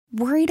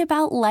Worried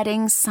about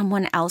letting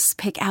someone else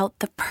pick out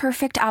the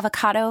perfect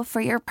avocado for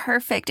your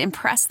perfect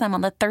impress them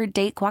on the third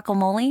date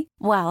guacamole?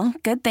 Well,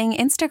 good thing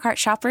Instacart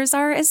shoppers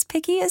are as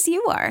picky as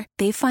you are.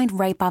 They find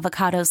ripe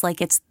avocados like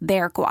it's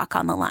their guac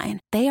on the line.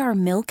 They are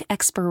milk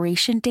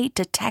expiration date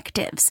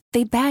detectives.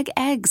 They bag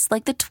eggs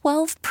like the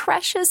 12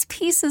 precious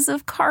pieces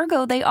of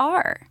cargo they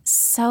are.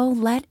 So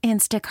let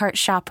Instacart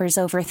shoppers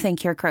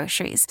overthink your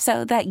groceries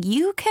so that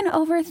you can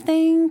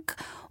overthink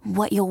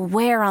what you'll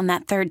wear on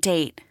that third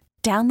date.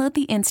 Download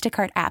the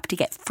Instacart app to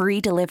get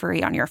free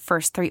delivery on your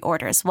first 3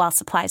 orders while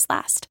supplies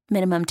last.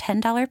 Minimum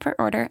 $10 per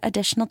order.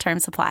 Additional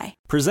terms apply.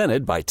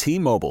 Presented by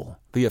T-Mobile,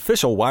 the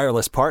official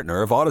wireless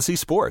partner of Odyssey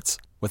Sports.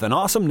 With an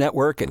awesome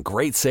network and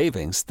great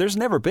savings, there's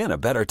never been a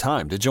better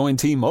time to join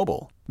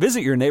T-Mobile. Visit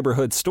your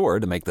neighborhood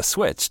store to make the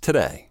switch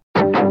today.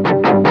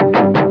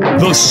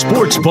 The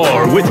Sports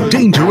Bar with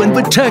Danger and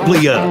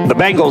Battaglia. The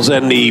Bengals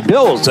and the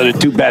Bills are the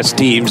 2 best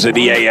teams in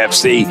the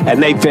AFC,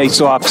 and they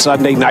face off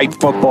Sunday Night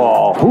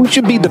Football. Who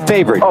should be the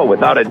favorite? Oh,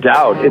 without a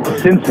doubt, it's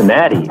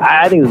Cincinnati.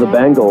 I think the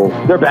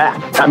Bengals, they're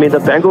back. I mean, the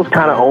Bengals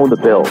kind of own the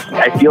Bills.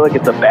 I feel like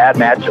it's a bad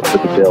matchup for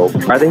the Bills.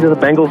 I think that the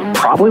Bengals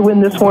probably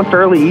win this one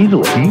fairly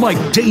easily.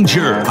 Mike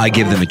Danger. I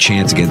give them a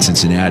chance against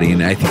Cincinnati,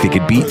 and I think they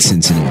could beat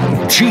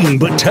Cincinnati. Gene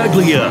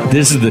Battaglia.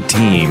 This is the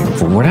team,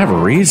 for whatever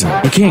reason,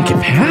 they can't get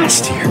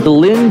past here.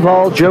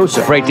 Linval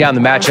Joseph. Break down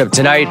the matchup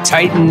tonight,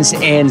 Titans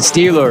and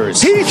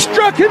Steelers. He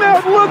struck him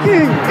out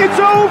looking. It's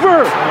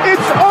over.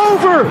 It's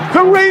over.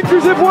 The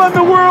Rangers have won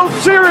the World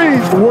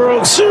Series.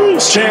 World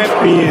Series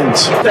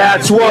champions.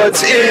 That's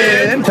what's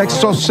in.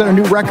 Texas also set a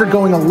new record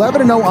going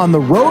 11-0 on the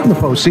road in the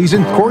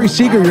postseason. Corey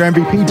Seager, your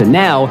MVP. So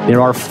now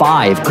there are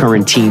 5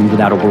 current teams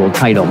without a world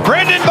title.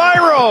 Brendan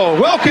Biro,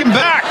 welcome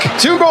back.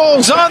 2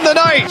 goals on the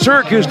night.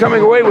 Syracuse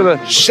coming away with a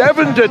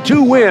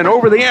 7-2 win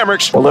over the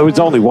Amherst. Well, there was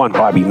only one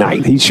Bobby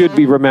Knight. He should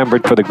be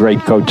remembered for the great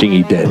coaching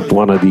he did.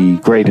 One of the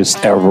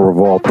greatest ever of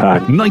all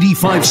time.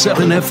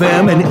 95.7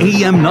 FM and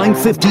AM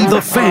 950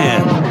 The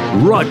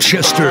Fan,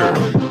 Rochester.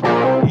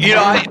 You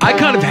know, I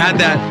kind of had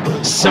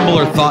that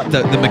similar thought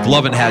that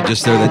McLovin had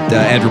just there, that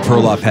Andrew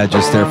Perloff had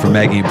just there from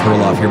Maggie and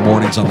Perloff here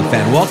mornings on The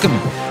Fan.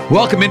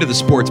 Welcome into the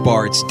Sports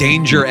Bar. It's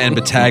Danger and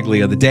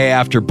Battaglia. The day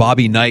after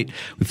Bobby Knight,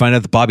 we find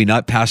out that Bobby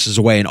Knight passes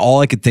away, and all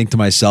I could think to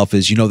myself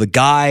is, you know, the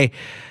guy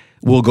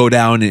will go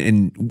down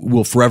and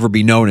will forever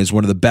be known as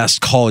one of the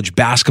best college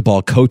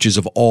basketball coaches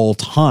of all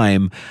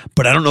time.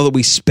 But I don't know that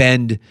we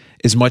spend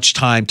as much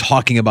time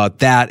talking about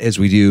that as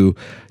we do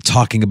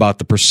talking about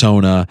the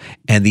persona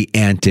and the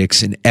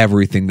antics and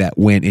everything that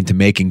went into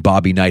making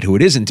Bobby Knight who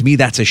it is. And to me,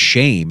 that's a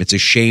shame. It's a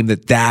shame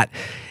that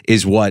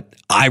is what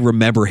I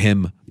remember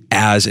him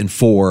as and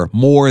for,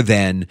 more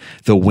than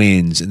the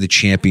wins and the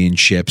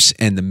championships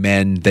and the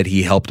men that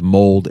he helped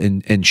mold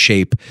and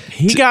shape.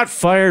 He got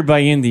fired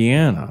by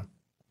Indiana.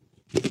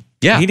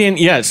 Yeah. He didn't.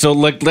 Yeah. So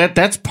like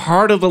that's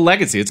part of the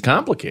legacy. It's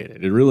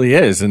complicated. It really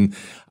is. And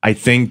I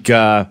think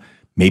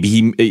maybe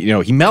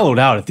he mellowed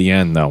out at the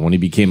end though, when he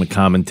became a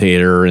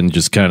commentator and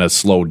just kind of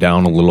slowed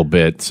down a little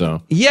bit.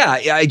 So yeah,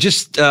 I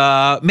just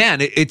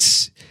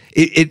it's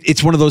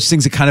one of those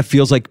things that kind of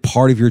feels like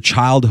part of your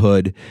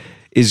childhood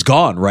is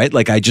gone, right?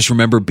 Like I just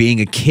remember being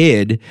a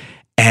kid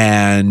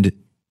and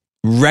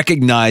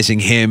recognizing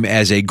him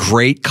as a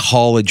great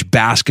college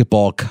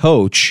basketball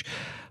coach,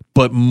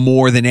 but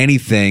more than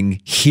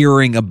anything,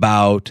 hearing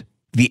about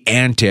the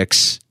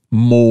antics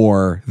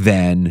more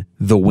than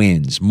the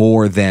wins,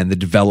 more than the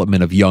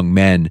development of young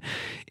men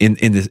in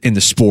the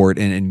sport,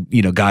 and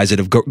you know, guys that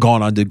have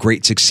gone on to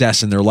great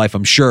success in their life,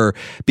 I'm sure,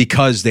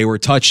 because they were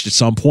touched at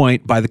some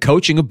point by the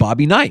coaching of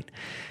Bobby Knight.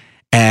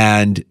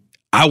 And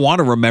I want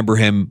to remember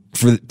him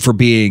for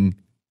being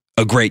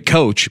a great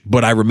coach,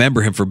 but I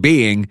remember him for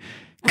being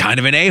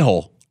kind of an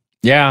a-hole.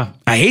 Yeah,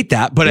 I hate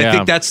that, but I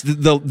think that's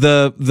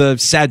the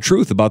sad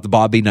truth about the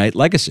Bobby Knight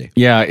legacy.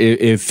 Yeah,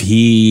 if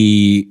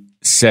he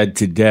said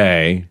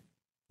today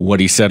what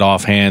he said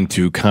offhand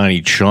to Connie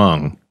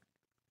Chung,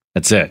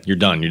 that's it. You're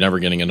done. You're never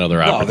getting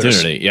another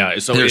opportunity.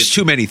 So there's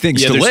too many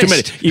things to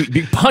list.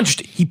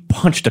 He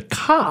punched a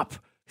cop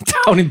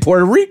down in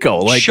Puerto Rico.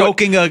 Like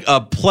choking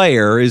a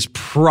player is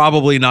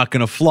probably not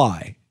going to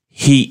fly.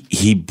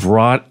 He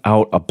brought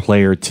out a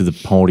player to the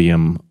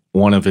podium,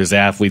 one of his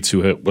athletes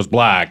who was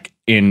black,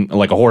 in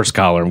like a horse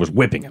collar, and was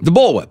whipping him. The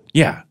bullwhip.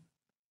 Yeah.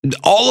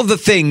 All of the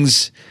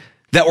things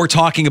that we're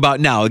talking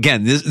about now.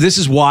 Again, this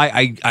is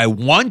why I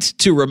want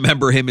to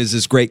remember him as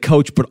this great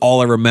coach, but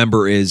all I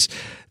remember is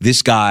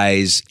this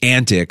guy's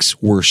antics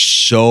were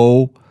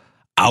so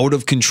out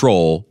of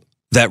control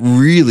that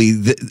really,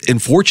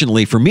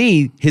 unfortunately for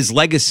me, his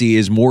legacy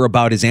is more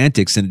about his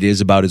antics than it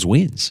is about his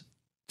wins.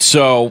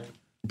 So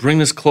bring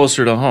this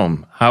closer to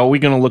home. How are we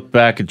going to look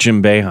back at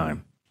Jim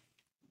Boeheim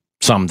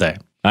someday?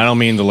 I don't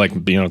mean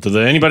to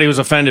anybody who's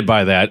offended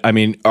by that. I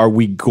mean, are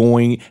we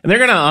going, and they're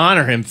going to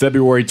honor him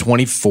February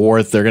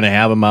 24th. They're going to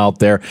have him out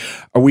there.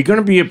 Are we going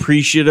to be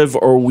appreciative,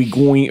 or are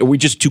we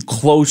just too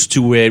close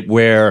to it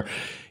where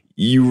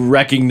you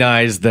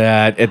recognize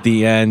that at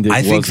the end?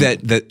 I think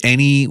that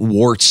any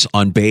warts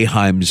on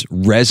Boeheim's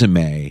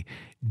resume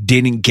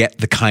didn't get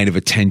the kind of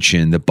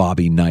attention that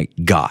Bobby Knight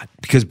got,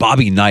 because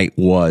Bobby Knight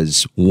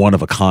was one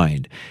of a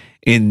kind.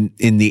 In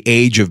the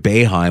age of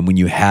Boeheim, when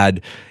you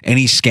had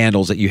any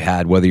scandals that you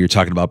had, whether you're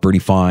talking about Bernie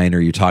Fine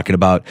or you're talking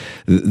about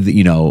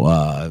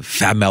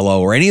Fab Mello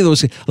or any of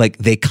those, like,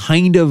 they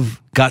kind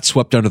of got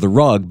swept under the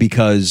rug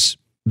because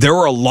there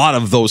were a lot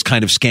of those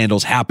kind of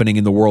scandals happening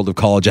in the world of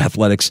college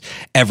athletics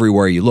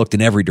everywhere you looked,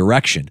 in every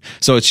direction.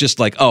 So it's just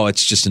like, oh,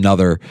 it's just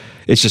another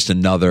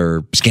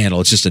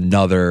scandal. It's just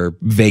another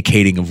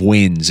vacating of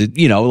wins.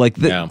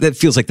 That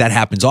feels like that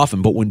happens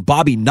often. But when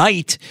Bobby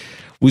Knight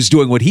was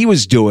doing what he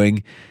was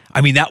doing, I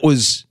mean, it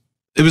was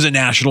a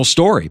national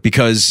story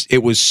because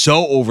it was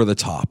so over the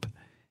top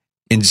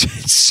and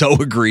so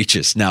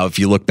egregious. Now, if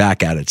you look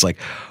back at it, it's like,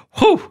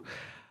 whew.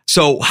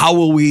 So how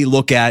will we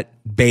look at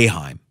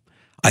Boeheim?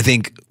 I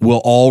think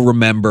we'll all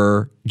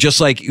remember,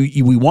 just like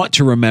we want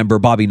to remember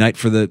Bobby Knight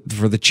for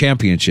the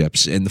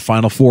championships and the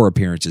Final Four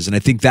appearances. And I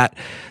think that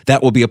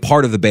will be a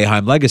part of the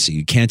Boeheim legacy.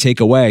 You can't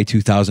take away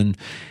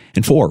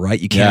 2004, right?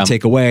 You can't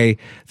take away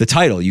the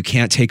title. You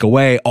can't take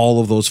away all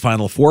of those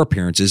Final Four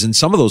appearances. And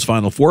some of those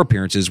Final Four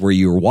appearances where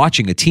you were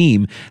watching a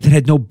team that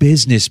had no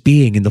business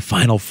being in the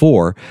Final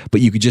Four,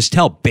 but you could just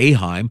tell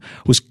Boeheim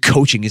was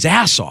coaching his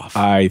ass off.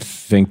 I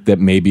think that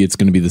maybe it's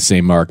going to be the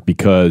same mark,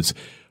 because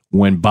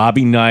when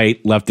Bobby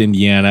Knight left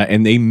Indiana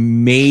and they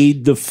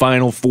made the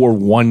Final Four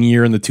one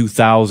year in the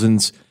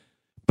 2000s,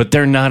 but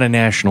they're not a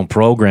national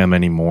program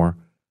anymore.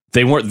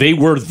 They were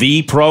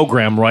the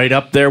program right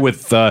up there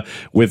with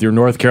your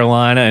North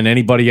Carolina and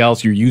anybody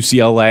else, your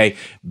UCLA,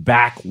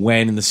 back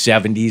when in the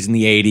 70s and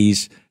the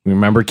 80s.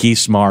 Remember Keith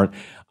Smart.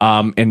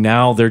 And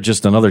now they're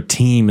just another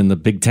team in the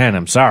Big Ten.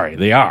 I'm sorry,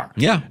 they are.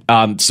 Yeah.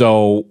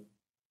 So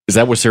is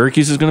that where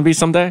Syracuse is going to be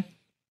someday?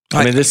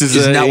 I mean,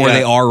 isn't that where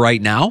they are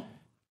right now?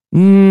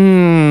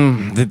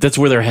 That's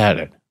where they're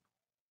headed.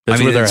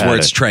 That's where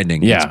it's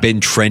trending. Yeah. It's been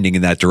trending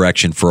in that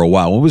direction for a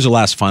while. When was the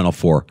last Final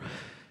Four?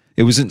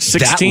 It wasn't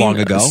 16, that long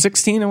ago.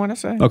 16, I want to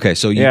say. Okay,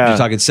 so you're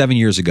talking 7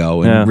 years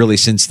ago, and really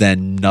since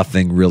then,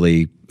 nothing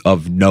really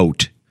of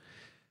note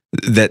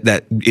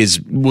that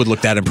would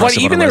look that impressive.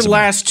 But even their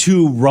last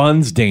two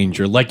runs,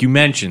 Danger, like you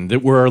mentioned,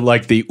 that were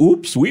like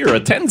we are a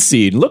 10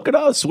 seed. Look at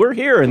us, we're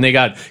here, and they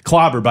got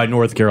clobbered by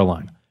North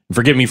Carolina.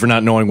 Forgive me for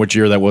not knowing which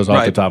year that was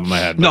off the top of my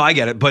head. No, I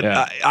get it. But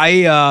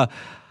I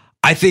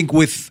think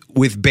with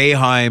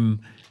Boeheim,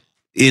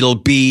 it'll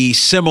be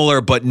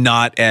similar, but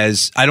not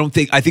as. I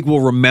think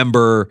we'll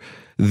remember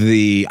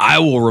I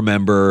will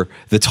remember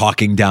the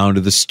talking down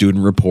to the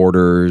student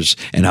reporters,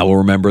 and I will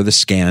remember the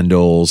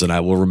scandals, and I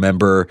will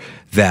remember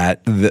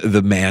that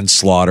the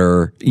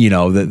manslaughter,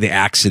 the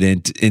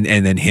accident,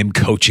 and then him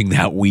coaching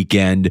that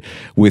weekend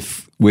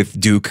with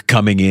Duke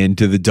coming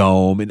into the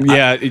Dome. And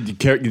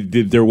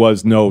there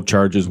was no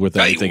charges with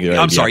anything.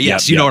 I'm sorry.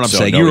 Yes, you know what I'm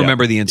saying. You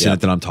remember the incident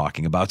that I'm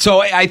talking about.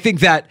 So I think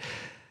that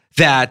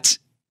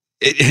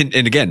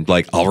and again,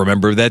 like, I'll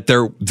remember that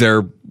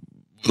they're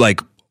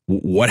like,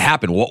 what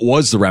happened? What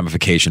was the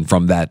ramification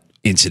from that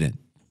incident?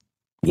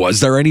 Was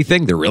there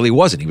anything? There really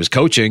wasn't. He was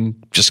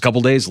coaching just a couple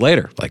days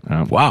later. Like,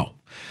 wow.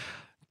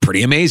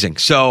 Pretty amazing.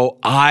 So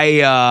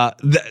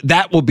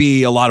that will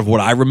be a lot of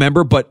what I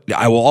remember, but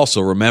I will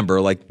also remember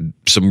like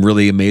some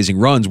really amazing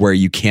runs where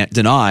you can't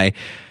deny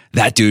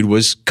that dude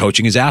was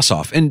coaching his ass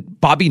off. And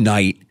Bobby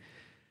Knight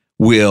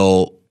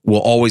will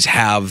always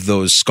have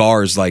those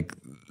scars, like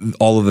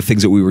all of the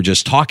things that we were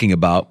just talking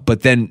about,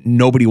 but then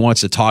nobody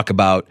wants to talk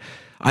about.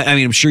 I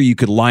mean, I'm sure you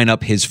could line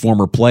up his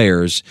former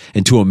players,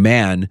 and to a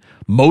man,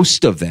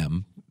 most of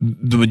them,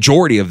 the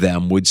majority of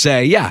them would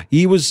say, yeah,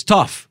 he was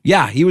tough.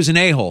 Yeah, he was an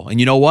a-hole. And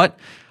you know what?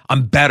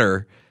 I'm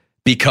better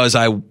because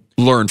I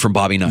learned from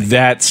Bobby Knight.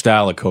 That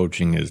style of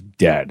coaching is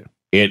dead.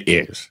 It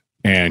is.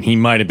 And he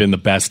might have been the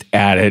best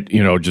at it,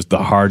 just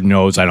the hard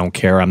nose, I don't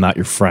care, I'm not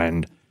your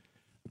friend.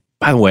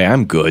 By the way,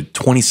 I'm good.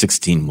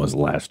 2016 was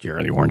last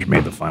year. The Orange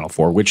made the Final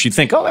Four, which you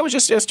think, that was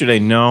just yesterday.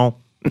 No.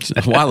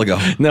 A while ago.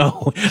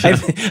 No. I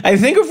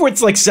think if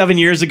it's like 7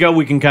 years ago,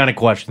 we can kind of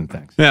question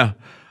things. Yeah.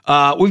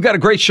 We've got a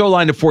great show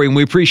lined up for you, and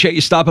we appreciate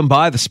you stopping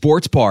by the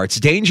Sports Bar. It's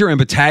Danger and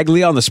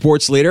Battaglia on the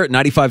Sports Leader at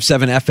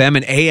 95.7 FM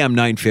and AM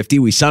 950.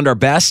 We sound our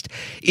best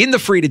in the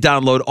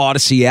free-to-download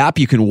Odyssey app.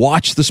 You can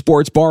watch the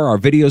Sports Bar. Our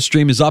video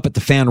stream is up at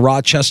the Fan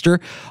Rochester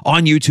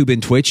on YouTube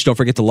and Twitch. Don't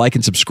forget to like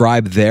and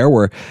subscribe there.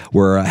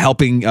 We're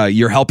helping.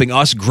 You're helping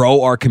us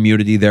grow our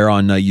community there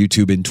on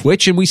YouTube and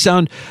Twitch, and we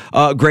sound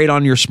great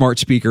on your smart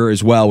speaker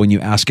as well when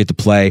you ask it to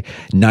play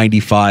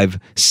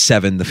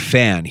 95.7 The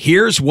Fan.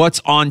 Here's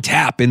what's on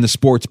tap in the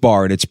Sports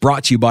Bar, and it's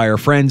brought to you by our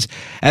friends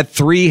at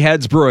Three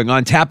Heads Brewing.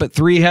 On tap at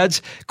Three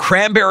Heads,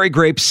 cranberry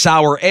grape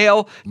sour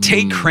ale,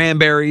 Tate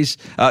cranberries,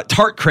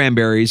 tart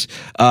cranberries,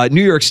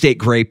 New York State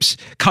grapes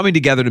coming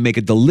together to make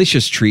a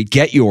delicious treat.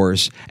 Get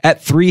yours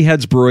at Three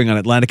Heads Brewing on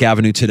Atlantic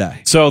Avenue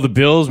today. So the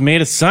Bills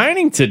made a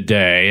signing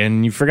today,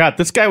 and you forgot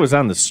this guy was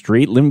on the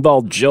street.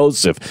 Linval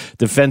Joseph,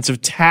 defensive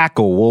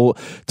tackle. We'll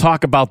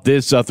talk about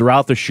this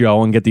throughout the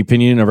show and get the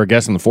opinion of our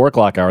guest in the 4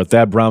 o'clock hour,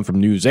 Thad Brown from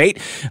News 8,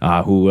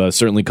 who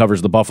certainly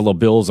covers the Buffalo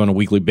Bills Bills on a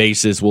weekly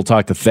basis. We'll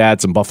talk to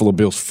Thad some Buffalo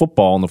Bills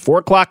football in the 4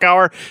 o'clock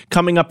hour.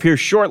 Coming up here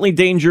shortly,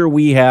 Danger,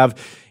 we have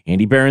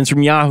Andy Behrens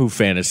from Yahoo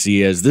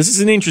Fantasy. As this is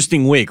an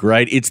interesting week,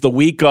 right? It's the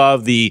week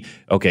of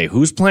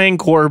who's playing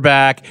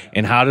quarterback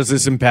and how does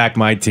this impact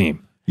my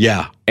team?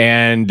 Yeah.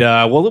 And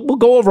we'll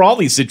go over all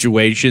these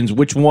situations,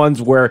 which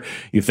ones where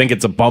you think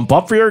it's a bump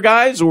up for your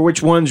guys or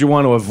which ones you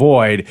want to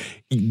avoid.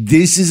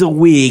 This is a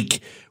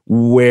week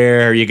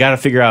where you got to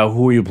figure out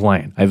who are you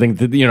playing. I think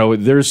that,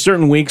 there's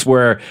certain weeks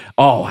where,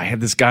 I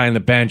had this guy on the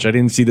bench. I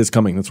didn't see this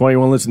coming. That's why you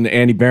want to listen to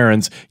Andy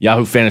Behrens,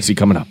 Yahoo Fantasy,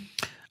 coming up.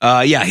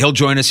 He'll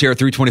join us here at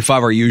 3:25,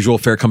 our usual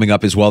fare coming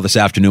up as well this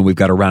afternoon. We've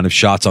got a round of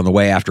shots on the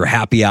way after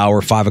happy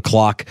hour, 5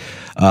 o'clock.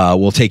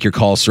 We'll take your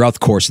calls throughout the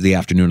course of the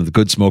afternoon on the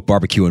Good Smoke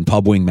Barbecue and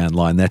Pub Wingman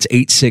line. That's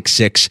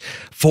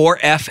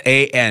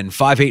 866-4FAN,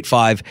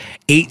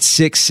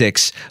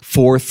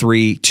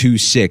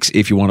 585-866-4326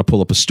 if you want to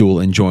pull up a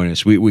stool and join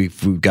us.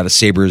 We've got a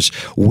Sabres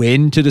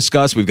win to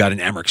discuss. We've got an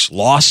Emmerich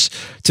loss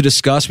to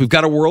discuss. We've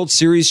got a World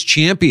Series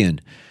champion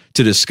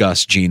to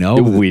discuss,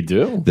 Gino. We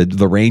do.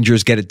 The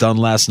Rangers get it done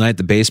last night.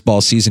 The baseball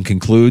season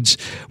concludes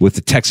with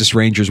the Texas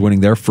Rangers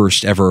winning their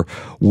first ever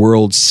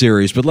World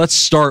Series. But let's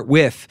start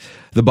with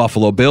the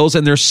Buffalo Bills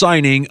and their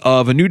signing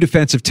of a new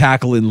defensive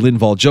tackle in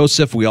Linval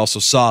Joseph. We also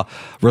saw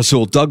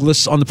Rasul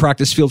Douglas on the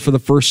practice field for the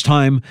first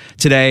time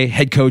today.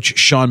 Head coach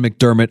Sean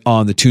McDermott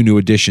on the 2 new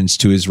additions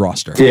to his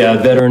roster. Yeah, a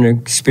veteran,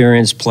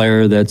 experienced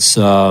player that's,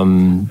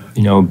 from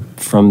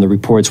the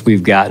reports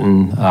we've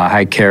gotten,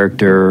 high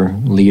character,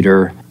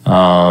 leader.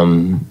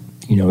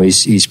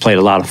 He's played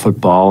a lot of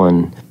football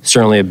and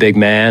certainly a big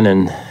man,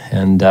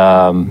 and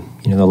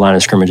the line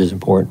of scrimmage is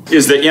important.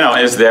 Is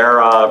there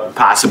a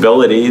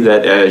possibility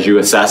that as you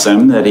assess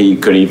him that he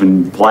could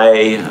even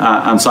play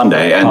on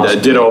Sunday?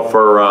 And ditto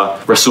for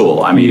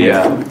Rasul. I mean,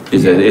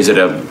 is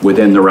it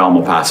within the realm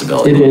of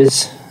possibility? It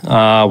is.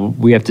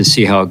 We have to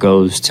see how it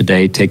goes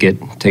today. Take it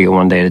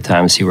one day at a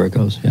time and see where it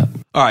goes. Yeah.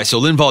 All right. So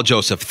Linval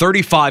Joseph,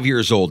 35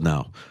 years old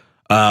now.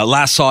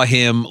 Last saw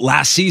him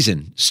last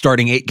season,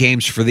 starting 8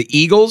 games for the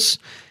Eagles.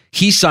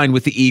 He signed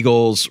with the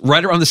Eagles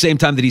right around the same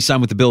time that he signed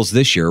with the Bills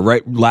this year.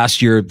 Right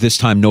last year, this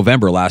time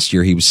November last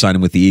year, he was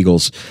signing with the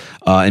Eagles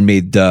and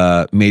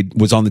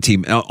was on the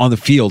team on the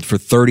field for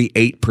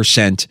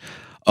 38%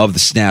 of the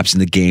snaps in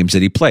the games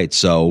that he played.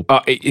 So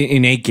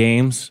in 8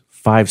 games,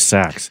 5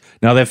 sacks.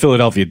 Now, that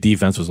Philadelphia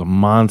defense was a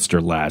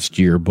monster last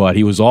year, but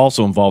he was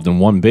also involved in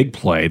one big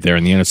play there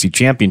in the NFC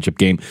Championship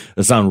game.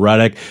 Hassan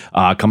Reddick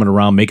coming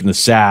around, making the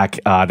sack.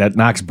 That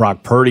knocks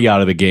Brock Purdy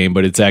out of the game,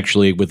 but it's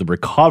actually with the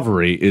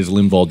recovery is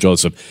Linval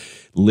Joseph.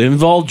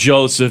 Linval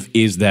Joseph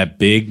is that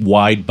big,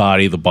 wide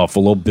body the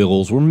Buffalo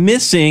Bills were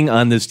missing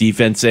on this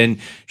defense. And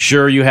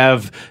sure, you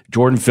have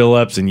Jordan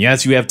Phillips, and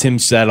yes, you have Tim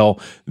Settle.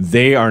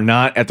 They are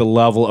not at the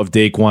level of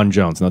Daquan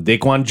Jones. Now,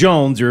 Daquan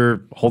Jones,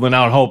 you're holding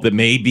out hope that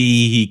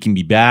maybe he can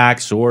be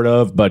back, sort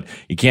of, but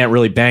you can't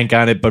really bank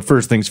on it. But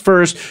first things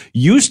first,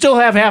 you still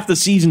have half the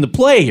season to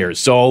play here.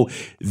 So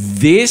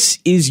this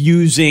is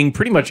using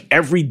pretty much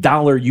every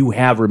dollar you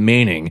have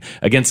remaining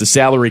against the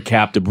salary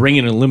cap to bring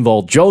in a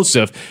Linval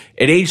Joseph.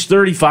 At age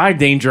 35,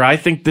 Danger, I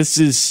think this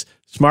is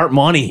smart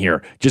money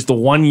here. Just the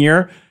 1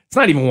 year. It's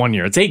not even 1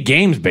 year. It's 8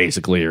 games,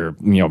 basically, you're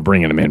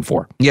bringing him in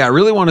for. Yeah, I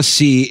really want to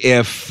see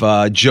if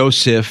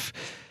Joseph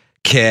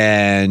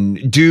can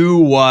do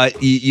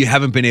what you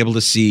haven't been able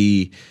to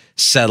see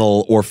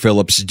Settle or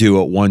Phillips do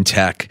at One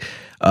Tech,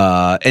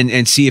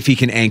 and see if he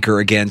can anchor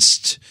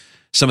against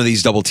some of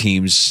these double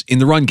teams in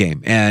the run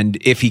game. And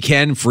if he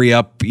can free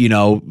up, eat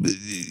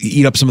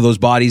up some of those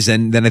bodies,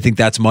 then I think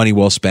that's money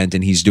well spent,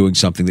 and he's doing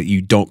something that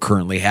you don't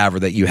currently have or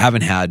that you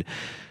haven't had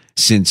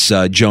since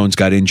Jones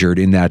got injured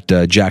in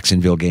that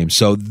Jacksonville game.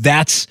 So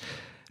that's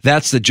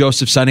the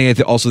Joseph signing.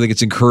 I also think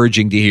it's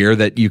encouraging to hear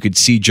that you could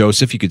see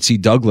Joseph, you could see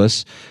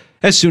Douglas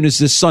as soon as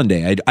this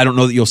Sunday. I don't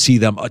know that you'll see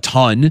them a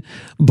ton,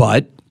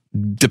 but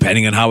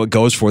depending on how it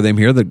goes for them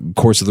here, the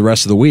course of the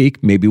rest of the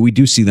week, maybe we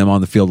do see them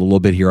on the field a little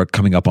bit here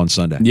coming up on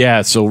Sunday.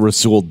 Yeah, so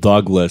Rasul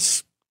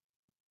Douglas,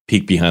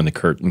 peek behind the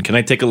curtain. Can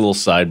I take a little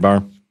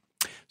sidebar?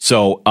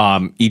 So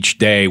each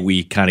day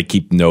we kind of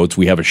keep notes.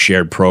 We have a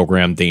shared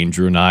program,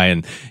 Danger and I,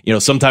 and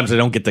sometimes I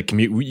don't get the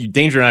commute.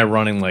 Danger and I are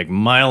running like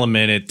mile a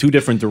minute, 2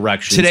 different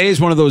directions. Today is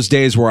one of those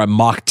days where I'm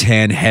Mach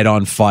 10, head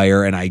on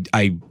fire, and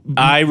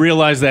I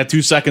realized that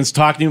 2 seconds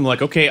talking to him,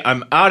 like, okay,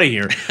 I'm out of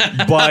here.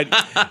 But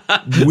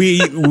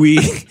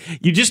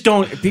you just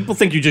don't. People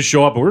think you just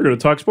show up and we're going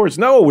to talk sports.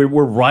 No,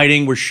 we're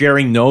writing, we're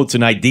sharing notes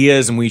and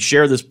ideas, and we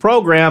share this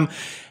program.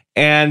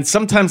 And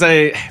sometimes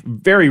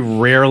very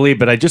rarely,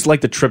 but I just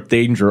like to trip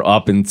Danger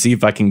up and see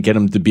if I can get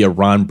him to be a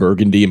Ron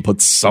Burgundy and put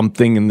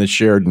something in the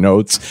shared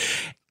notes.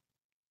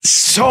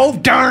 So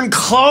darn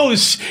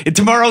close. In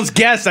tomorrow's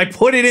guest, I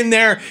put it in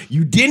there.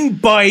 You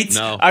didn't bite.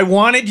 No. I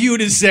wanted you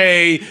to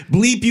say,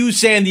 bleep you,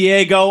 San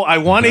Diego. I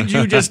wanted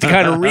you just to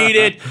kind of read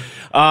it.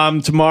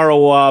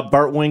 Tomorrow,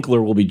 Bart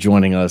Winkler will be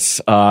joining us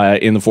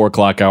in the 4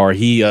 o'clock hour.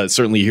 He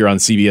certainly here on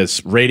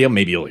CBS Radio.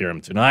 Maybe you'll hear him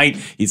tonight.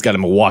 He's got a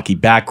Milwaukee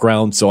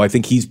background, so I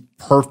think he's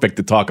perfect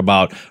to talk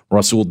about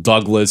Rasul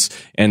Douglas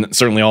and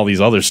certainly all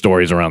these other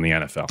stories around the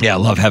NFL. Yeah, I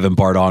love having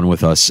Bart on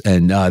with us,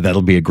 and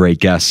that'll be a great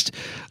guest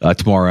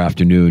tomorrow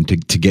afternoon to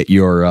get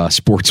your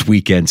sports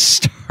weekend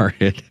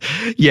started.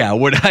 Yeah,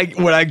 when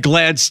I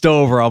glanced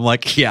over, I'm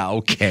like, yeah,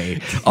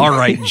 okay, all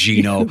right,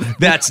 Gino,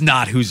 that's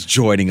not who's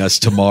joining us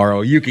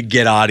tomorrow. You could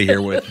get out of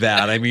here with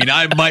that. I mean,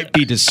 I might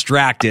be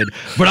distracted,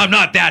 but I'm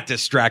not that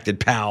distracted,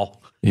 pal.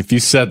 If you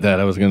said that,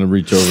 I was going to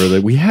reach over there.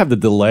 We have the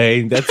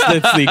delay. That's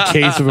the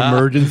case of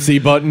emergency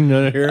button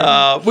here.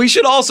 We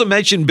should also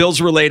mention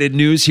Bills-related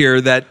news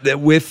here that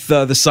with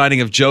the signing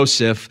of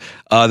Joseph,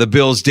 the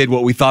Bills did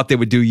what we thought they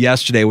would do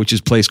yesterday, which is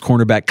place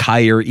cornerback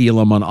Kaiir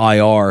Elam on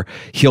IR.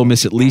 He'll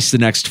miss at least the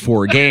next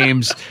 4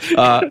 games.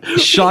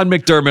 Sean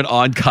McDermott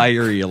on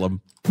Kaiir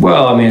Elam.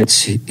 Well, I mean,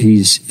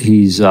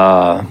 he's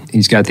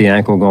got the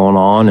ankle going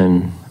on,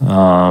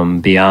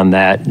 and beyond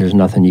that, there's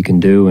nothing you can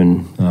do,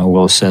 and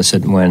we'll assess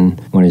it when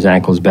his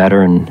ankle's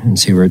better and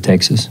see where it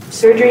takes us.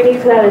 Surgery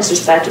need for that?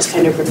 Is that just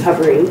kind of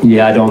recovery?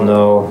 Yeah, I don't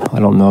know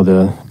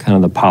the kind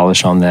of the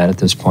polish on that at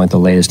this point. The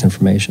latest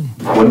information.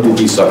 When did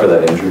he suffer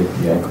that injury?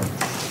 The ankle.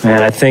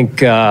 And I think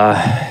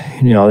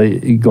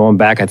going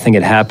back, I think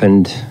it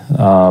happened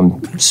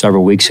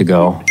several weeks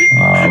ago,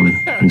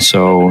 and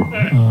so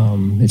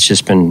it's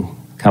just been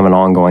kind of an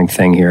ongoing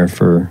thing here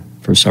for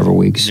several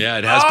weeks. Yeah,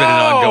 it has been an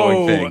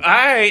ongoing thing.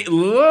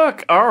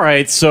 All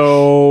right,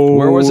 so...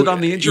 Where was it on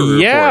the injury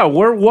report? Yeah,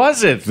 where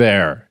was it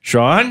there,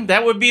 Sean?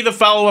 That would be the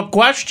follow-up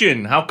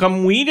question. How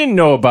come we didn't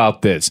know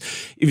about this?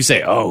 If you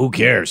say, oh, who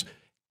cares?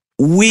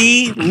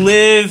 We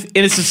live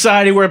in a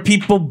society where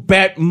people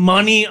bet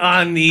money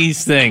on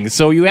these things.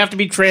 So you have to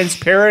be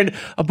transparent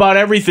about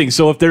everything.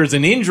 So if there's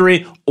an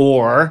injury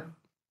or...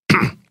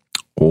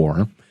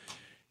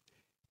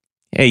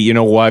 hey, you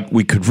know what?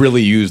 We could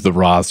really use the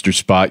roster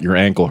spot. Your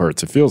ankle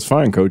hurts. It feels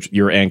fine, Coach.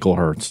 Your ankle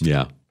hurts.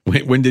 Yeah.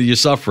 When did you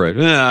suffer it?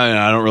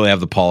 I don't really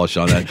have the polish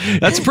on that.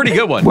 That's a pretty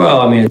good one.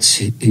 Well, I mean,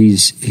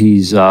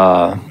 he's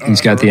got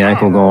the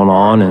ankle going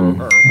on,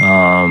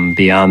 and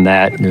beyond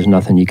that, there's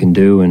nothing you can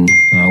do, and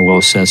we'll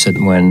assess it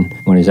when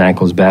his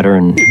ankle's better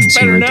and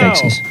see where it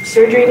takes us.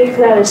 Surgery need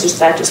for that? Is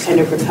that just kind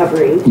of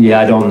recovery? Yeah,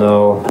 I don't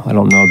know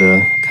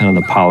the kind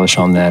of the polish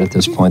on that at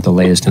this point. The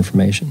latest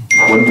information.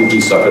 When did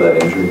he suffer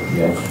that injury?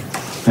 Yeah.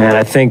 And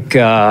I think,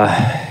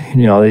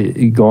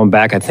 going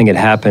back, I think it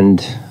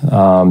happened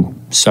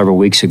several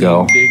weeks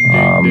ago.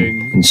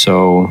 And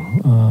so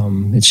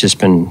it's just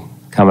been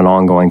kind of an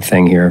ongoing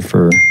thing here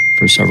for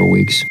several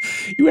weeks.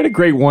 You had a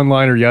great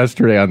one-liner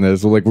yesterday on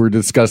this. Like, we were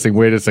discussing,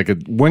 wait a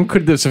second, when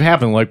could this have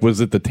happened? Like, was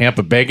it the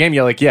Tampa Bay game?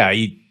 You're like,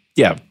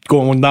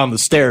 going down the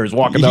stairs,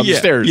 walking down the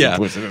stairs. Yeah,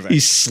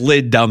 he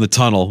slid down the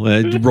tunnel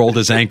and rolled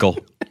his ankle.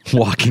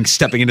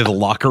 Stepping into the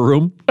locker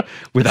room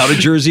without a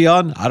jersey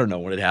on. I don't know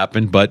when it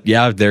happened, but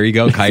yeah, there you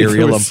go. Kaiir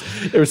Elam.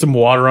 There was some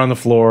water on the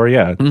floor.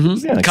 Yeah.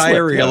 Mm-hmm. Yeah,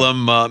 Kaiir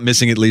Elam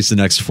missing at least the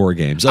next 4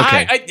 games.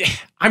 Okay.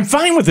 I'm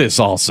fine with this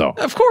also.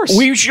 Of course.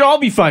 We should all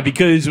be fine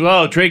because,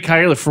 trade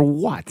Kaiir Elam for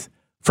what?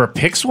 For a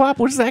pick swap?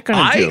 What is that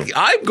going to do?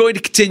 I'm going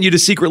to continue to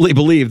secretly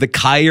believe that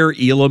Kaiir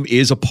Elam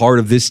is a part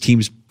of this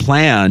team's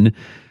plan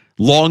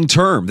long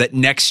term, that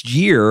next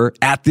year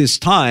at this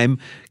time,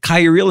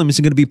 Kaiir Elam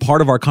isn't going to be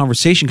part of our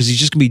conversation because he's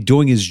just going to be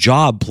doing his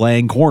job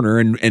playing corner,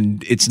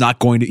 and he's not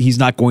going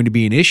to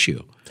be an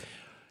issue.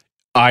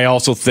 I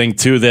also think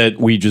too that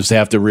we just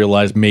have to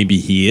realize maybe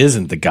he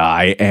isn't the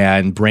guy,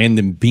 and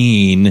Brandon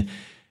Beane,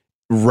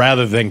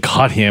 rather than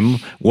cut him,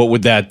 what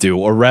would that do?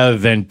 Or rather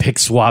than pick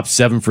swap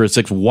 7 for a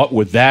 6, what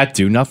would that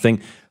do?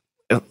 Nothing.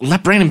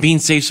 Let Brandon Beane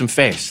save some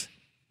face.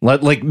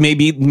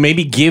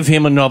 Maybe give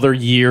him another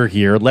year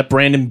here. Let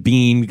Brandon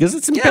Beane, because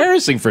it's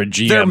embarrassing for a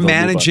GM.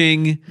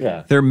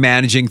 They're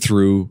managing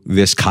through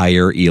this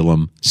Kaiir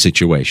Elam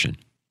situation.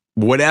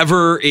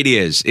 Whatever it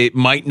is, it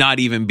might not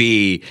even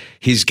be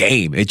his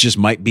game. It just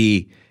might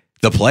be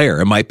the player.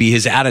 It might be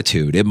his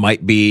attitude. It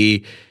might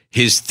be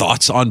his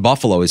thoughts on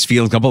Buffalo, his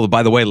feelings on Buffalo.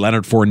 By the way,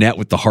 Leonard Fournette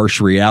with the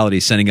harsh reality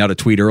sending out a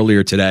tweet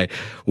earlier today.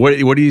 What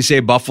did he say?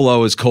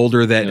 Buffalo is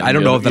colder than... I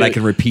don't know if I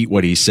can repeat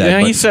what he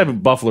said. Yeah, he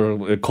said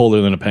Buffalo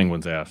colder than a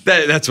penguin's ass.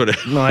 That's what it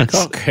is. Like,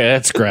 okay,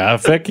 that's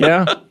graphic,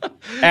 yeah.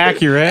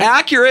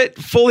 Accurate,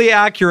 fully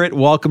accurate.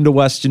 Welcome to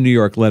Western New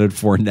York, Leonard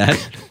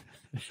Fournette.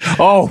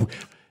 Oh,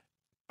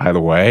 by the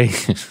way,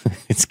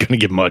 it's going to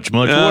get much,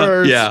 much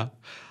worse. Yeah.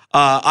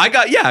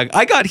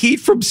 I got heat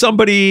from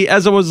somebody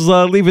as I was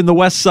leaving the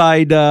West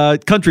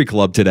Side Country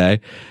Club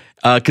today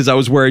because I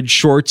was wearing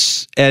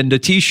shorts and a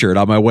T-shirt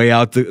on my way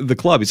out the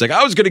club. He's like,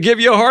 I was going to give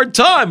you a hard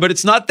time, but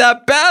it's not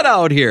that bad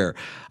out here.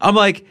 I'm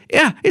like,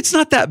 yeah, it's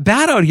not that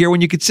bad out here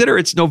when you consider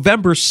it's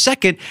November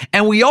 2nd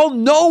and we all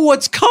know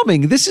what's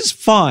coming. This is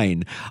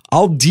fine.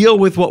 I'll deal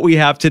with what we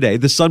have today.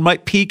 The sun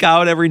might peek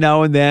out every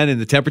now and then and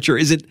the temperature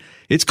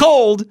it's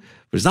cold,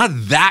 but it's not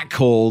that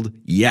cold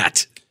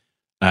yet.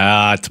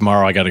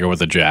 Tomorrow I got to go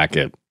with a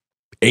jacket.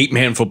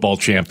 8-man football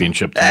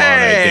championship tomorrow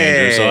night,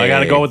 Danger. So I got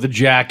to go with the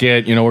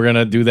jacket. We're going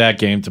to do that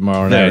game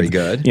tomorrow night. Very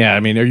good. Yeah, I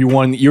mean,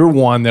 you're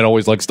one that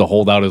always likes to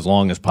hold out as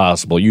long as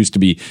possible. Used to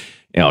be,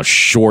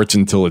 shorts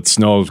until it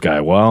snows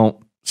guy.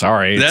 Well,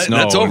 Sorry,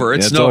 that's over.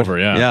 It's over.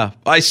 Yeah. Yeah.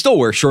 I still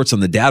wear shorts on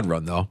the dad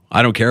run, though.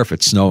 I don't care if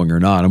it's snowing or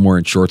not. I'm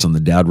wearing shorts on the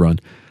dad run.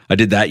 I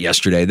did that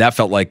yesterday. That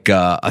felt like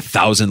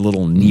 1,000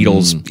 little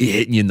needles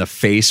hitting you in the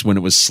face when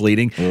it was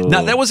sleeting.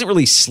 Now, that wasn't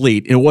really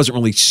sleet. It wasn't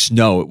really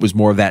snow. It was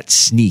more of that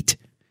sneet.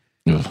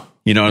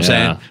 You know what I'm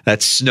saying?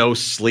 That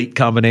snow-sleet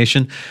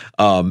combination.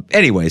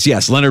 Anyways,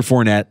 yes, Leonard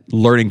Fournette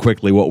learning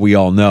quickly what we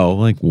all know,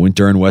 like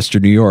winter in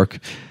Western New York.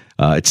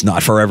 It's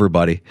not for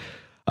everybody.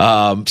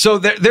 So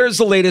there's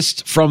the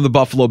latest from the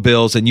Buffalo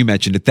Bills, and you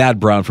mentioned it. Thad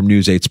Brown from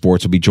News 8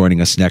 Sports will be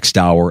joining us next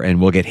hour, and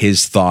we'll get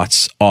his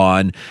thoughts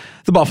on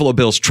the Buffalo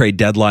Bills trade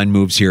deadline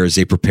moves here as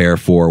they prepare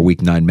for a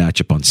Week 9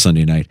 matchup on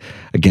Sunday night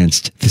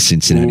against the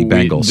Cincinnati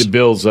Bengals. The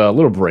Bills, a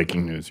little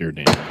breaking news here,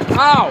 Dan.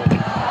 Ow!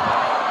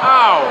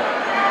 Ow!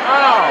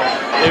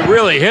 Ow! It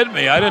really hit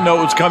me. I didn't know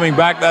it was coming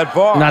back that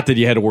far. Not that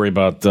you had to worry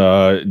about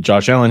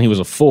Josh Allen. He was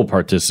a full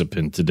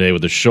participant today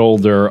with a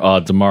shoulder.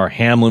 DeMar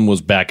Hamlin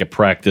was back at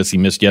practice. He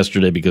missed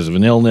yesterday because of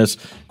an illness.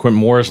 Quentin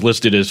Morris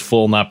listed as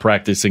full, not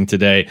practicing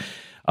today.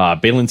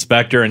 Balin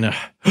Spector and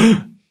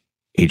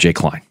A.J.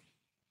 Klein.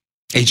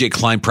 A.J.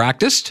 Klein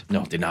practiced?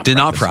 No, did not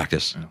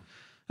practice. No.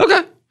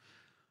 Okay.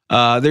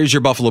 There's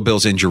your Buffalo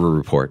Bills injury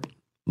report.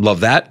 Love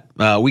that.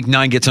 Week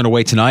 9 gets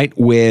underway tonight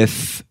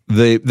with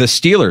the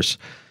Steelers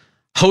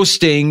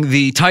hosting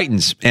the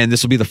Titans, and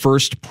this will be the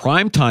first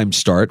primetime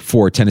start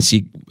for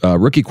Tennessee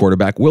rookie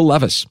quarterback Will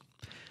Levis.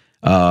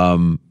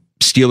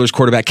 Steelers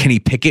quarterback Kenny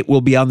Pickett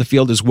will be on the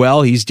field as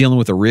well. He's dealing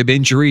with a rib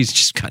injury. He's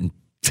just gotten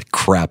the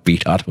crap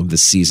beat out of him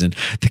this season.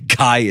 The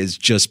guy has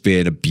just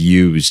been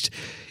abused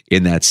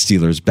in that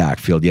Steelers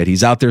backfield, yet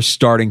he's out there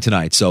starting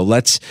tonight. So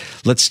let's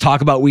talk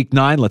about Week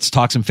 9. Let's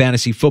talk some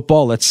fantasy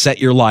football. Let's set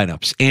your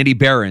lineups. Andy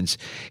Behrens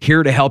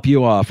here to help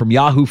you from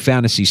Yahoo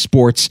Fantasy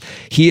Sports.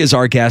 He is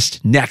our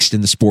guest next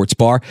in the Sports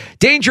Bar.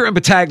 Danger and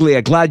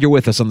Battaglia, glad you're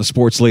with us on the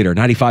Sports Leader,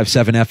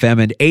 95.7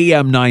 FM and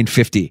AM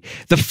 950.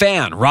 The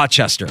Fan,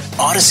 Rochester.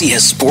 Odyssey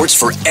has sports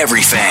for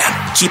every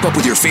fan. Keep up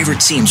with your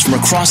favorite teams from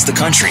across the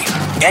country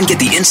and get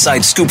the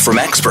inside scoop from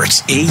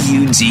experts.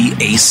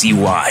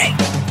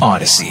 AUDACY.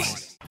 Odyssey.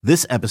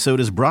 This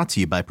episode is brought to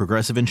you by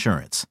Progressive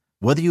Insurance.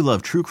 Whether you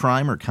love true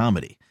crime or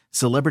comedy,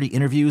 celebrity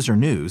interviews or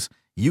news,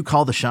 you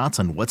call the shots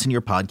on what's in your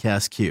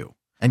podcast queue.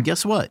 And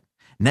guess what?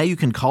 Now you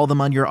can call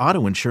them on your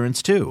auto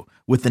insurance too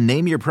with the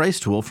Name Your Price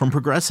tool from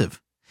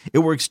Progressive. It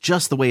works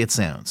just the way it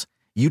sounds.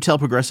 You tell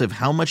Progressive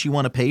how much you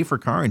want to pay for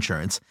car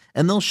insurance,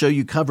 and they'll show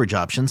you coverage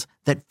options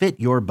that fit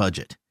your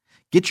budget.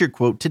 Get your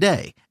quote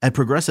today at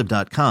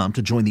Progressive.com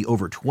to join the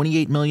over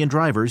 28 million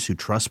drivers who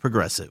trust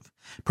Progressive.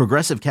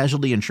 Progressive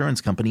Casualty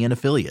Insurance Company and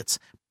Affiliates.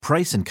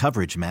 Price and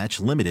coverage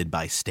match limited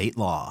by state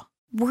law.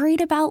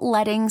 Worried about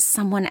letting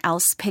someone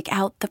else pick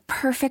out the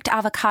perfect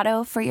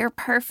avocado for your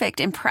perfect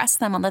impress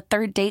them on the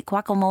third date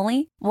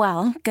guacamole?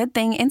 Well, good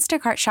thing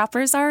Instacart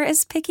shoppers are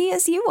as picky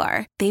as you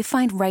are. They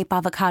find ripe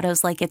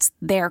avocados like it's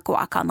their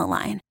guac on the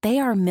line. They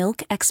are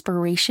milk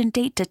expiration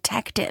date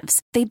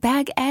detectives. They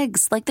bag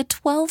eggs like the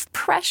 12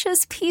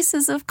 precious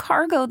pieces of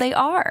cargo they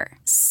are.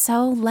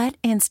 So let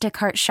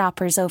Instacart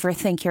shoppers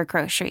overthink your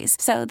groceries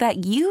so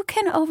that you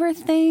can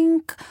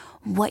overthink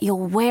what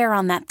you'll wear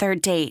on that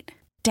third date.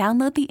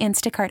 Download the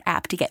Instacart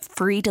app to get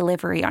free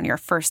delivery on your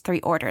first 3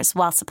 orders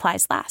while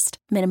supplies last.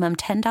 Minimum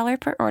 $10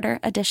 per order.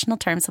 Additional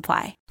terms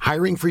apply.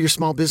 Hiring for your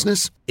small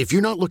business? If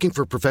you're not looking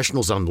for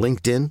professionals on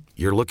LinkedIn,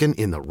 you're looking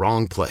in the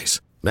wrong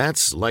place.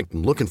 That's like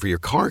looking for your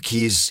car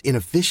keys in a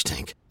fish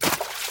tank.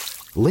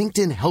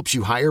 LinkedIn helps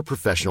you hire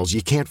professionals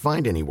you can't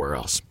find anywhere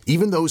else,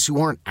 even those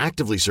who aren't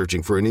actively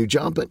searching for a new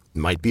job but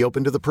might be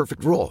open to the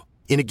perfect role.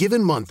 In a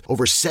given month,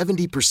 over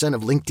 70%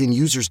 of LinkedIn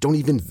users don't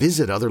even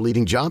visit other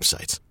leading job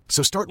sites.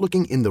 So start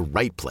looking in the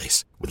right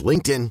place. With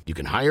LinkedIn, you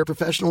can hire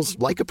professionals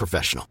like a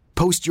professional.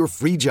 Post your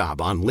free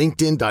job on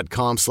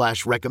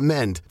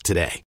linkedin.com/recommend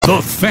today.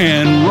 The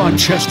Fan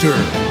Rochester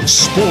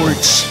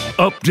Sports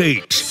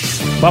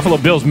Update. Buffalo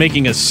Bills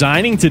making a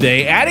signing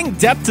today, adding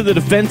depth to the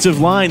defensive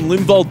line.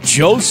 Linval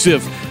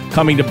Joseph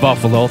coming to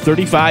Buffalo,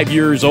 35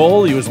 years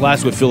old. He was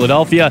last with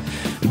Philadelphia.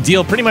 The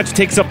deal pretty much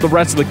takes up the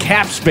rest of the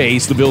cap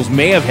space the Bills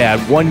may have had.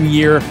 1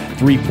 year,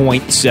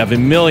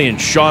 $3.7 million.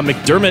 Sean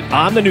McDermott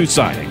on the new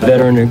signing.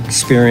 Veteran,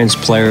 experienced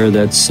player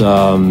that's,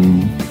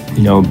 from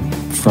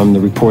the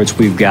reports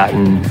we've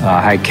gotten,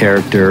 high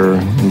character,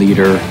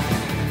 leader.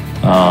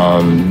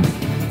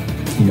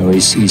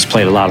 He's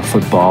played a lot of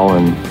football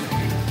and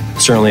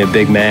certainly a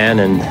big man,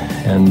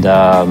 and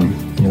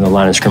the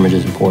line of scrimmage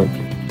is important.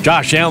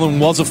 Josh Allen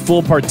was a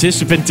full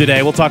participant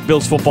today. We'll talk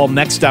Bills football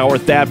next hour.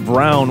 Thad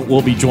Brown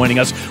will be joining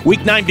us.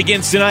 Week 9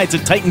 begins tonight. It's the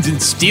Titans and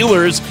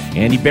Steelers.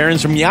 Andy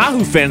Behrens from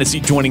Yahoo Fantasy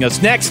joining us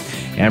next.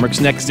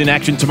 Amherst next in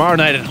action tomorrow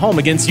night at home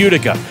against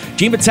Utica.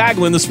 Gene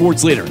Battaglia in the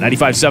Sports Leader,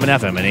 95.7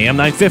 FM and AM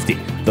 950.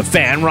 The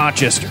Fan,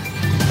 Rochester.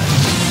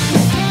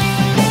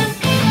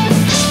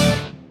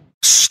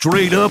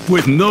 Straight up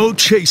with no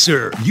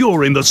chaser.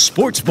 You're in the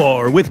Sports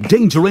Bar with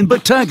Danger and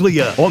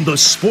Battaglia on the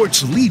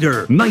Sports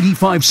Leader,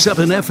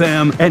 95.7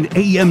 FM and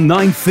AM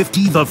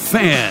 950 The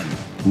Fan,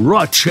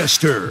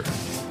 Rochester.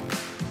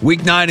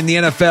 Week 9 in the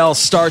NFL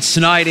starts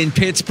tonight in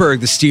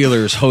Pittsburgh. The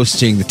Steelers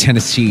hosting the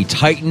Tennessee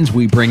Titans.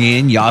 We bring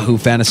in Yahoo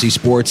Fantasy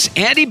Sports'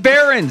 Andy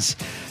Behrens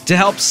to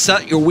help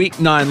set your Week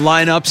 9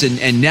 lineups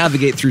and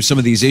navigate through some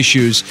of these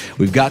issues.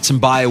 We've got some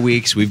bye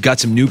weeks. We've got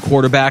some new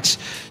quarterbacks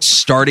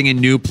starting in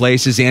new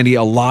places. Andy,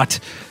 a lot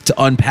to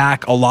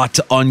unpack, a lot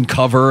to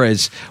uncover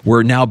as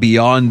we're now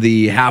beyond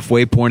the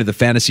halfway point of the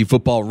fantasy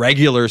football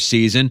regular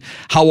season.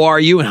 How are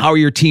you and how are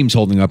your teams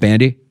holding up,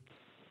 Andy?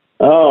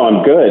 Oh,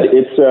 I'm good.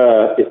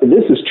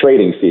 This is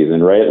trading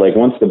season, right? Like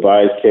once the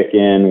buys kick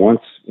in,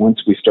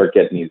 once we start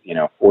getting these,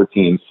 4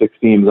 teams, 6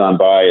 teams on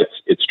buy,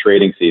 it's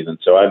trading season.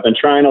 So I've been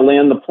trying to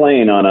land the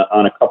plane on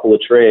a couple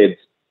of trades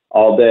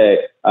all day.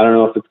 I don't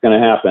know if it's going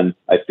to happen.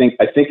 I think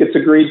it's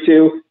agreed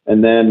to,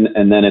 and then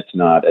it's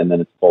not, and then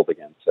it's pulled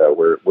again. So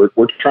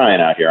we're trying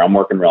out here. I'm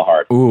working real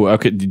hard. Ooh,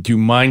 okay. Do you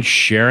mind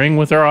sharing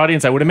with our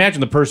audience? I would imagine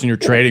the person you're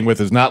trading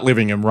with is not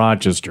living in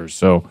Rochester,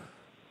 so.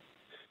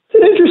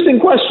 It's an interesting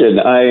question.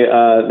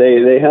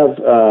 They have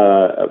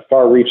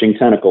far-reaching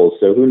tentacles,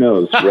 so who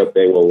knows what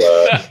they will.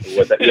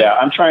 Yeah,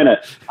 I'm trying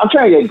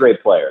to get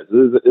great players.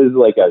 This is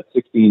like a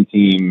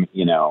 16-team,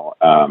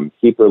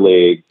 keeper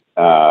league.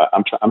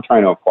 I'm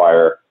trying to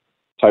acquire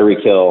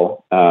Tyreek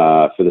Hill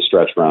for the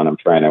stretch run. I'm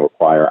trying to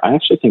acquire. I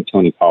actually think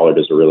Tony Pollard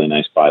is a really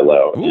nice buy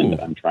low,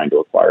 and I'm trying to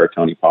acquire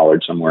Tony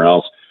Pollard somewhere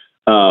else.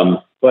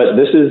 But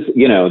this is,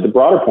 the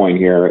broader point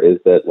here is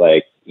that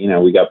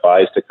we got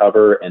buys to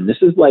cover, and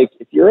this is like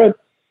if you're a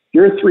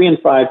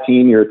 3-5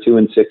 team, you're a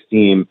 2-6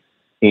 team,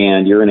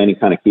 and you're in any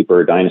kind of keeper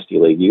or dynasty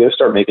league, you got to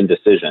start making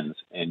decisions,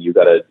 and you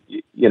got to,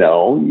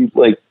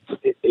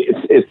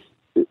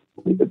 this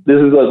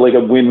is like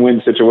a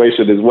win-win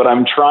situation is what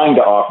I'm trying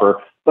to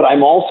offer, but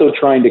I'm also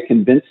trying to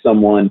convince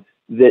someone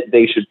that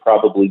they should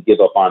probably give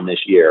up on this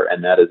year,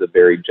 and that is a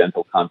very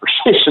gentle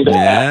conversation to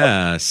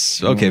have.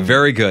 Yes. Okay,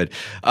 very good.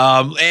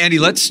 Andy,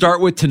 let's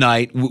start with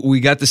tonight. We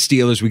got the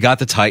Steelers. We got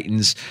the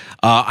Titans.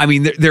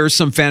 There's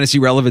some fantasy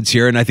relevance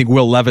here, and I think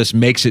Will Levis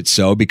makes it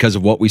so because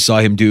of what we saw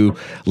him do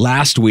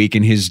last week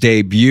in his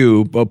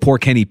debut. Poor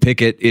Kenny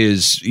Pickett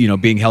is,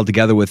 being held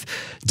together with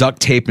duct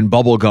tape and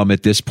bubble gum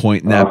at this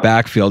point in that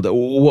backfield.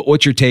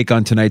 What's your take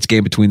on tonight's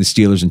game between the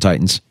Steelers and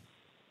Titans?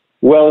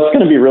 Well, it's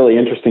going to be really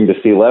interesting to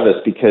see Levis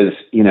because,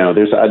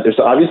 there's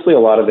obviously a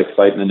lot of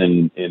excitement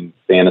in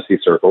fantasy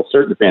circles,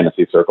 certain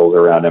fantasy circles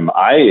around him.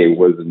 I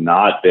was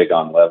not big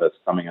on Levis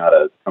coming out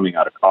of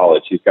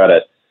college. He's got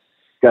a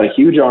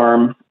huge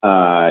arm.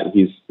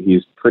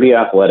 He's pretty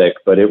athletic,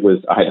 but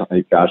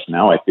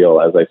now I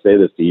feel, as I say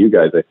this to you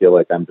guys, I feel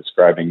like I'm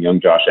describing young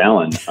Josh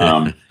Allen.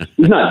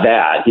 He's not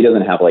that. He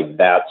doesn't have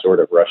that sort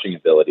of rushing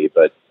ability,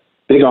 but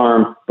big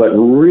arm, but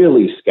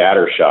really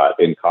scattershot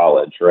in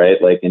college, right?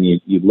 And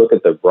you look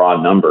at the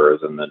raw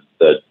numbers and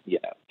the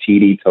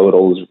TD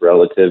totals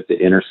relative to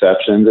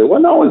interceptions. It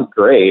wasn't always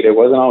great. It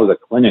wasn't always a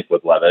clinic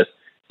with Levis.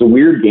 It's a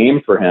weird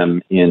game for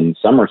him in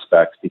some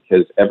respects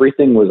because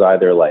everything was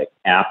either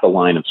at the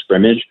line of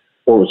scrimmage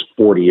or was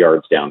 40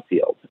 yards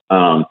downfield.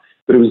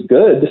 But it was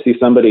good to see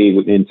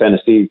somebody in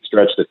Tennessee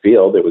stretch the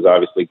field. It was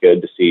obviously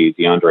good to see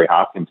DeAndre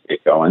Hopkins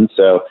get going.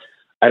 So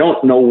I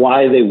don't know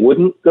why they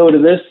wouldn't go to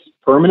this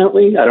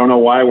permanently. I don't know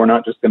why we're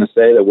not just going to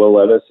say that Will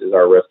Levis is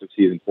our rest of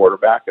season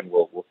quarterback and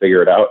we'll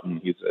figure it out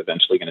and he's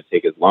eventually going to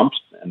take his lumps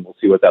and we'll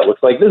see what that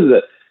looks like. This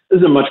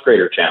is a much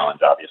greater challenge,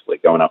 obviously,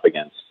 going up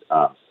against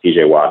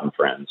TJ Watt and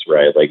friends,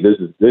 right? This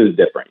is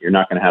different. You're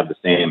not going to have the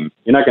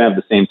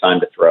same time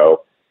to throw.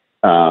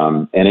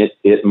 And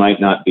it might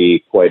not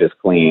be quite as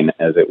clean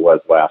as it was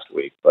last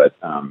week, but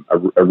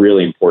a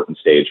really important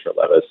stage for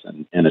Levis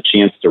and a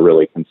chance to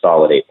really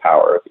consolidate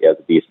power if he has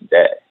a decent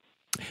day.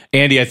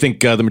 Andy, I think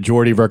the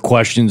majority of our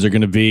questions are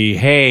going to be,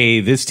 hey,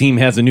 this team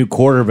has a new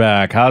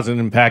quarterback. How does it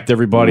impact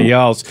everybody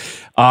else?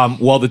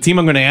 Well, the team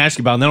I'm going to ask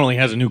you about not only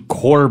has a new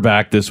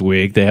quarterback this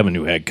week, they have a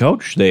new head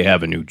coach. They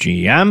have a new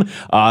GM.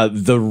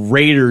 The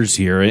Raiders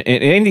here. And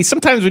Andy,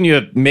 sometimes when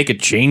you make a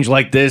change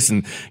like this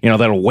and,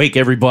 that'll wake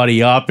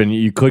everybody up and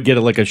you could get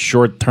a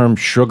short-term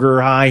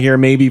sugar high here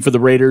maybe for the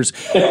Raiders.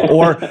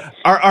 Or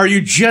are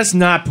you just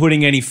not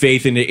putting any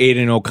faith into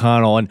Aiden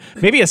O'Connell? And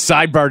maybe a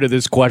sidebar to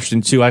this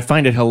question, too. I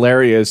find it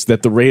hilarious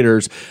that the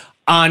Raiders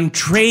on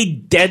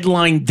trade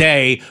deadline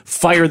day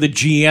fire the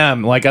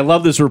GM. I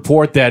love this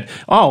report that,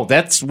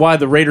 that's why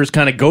the Raiders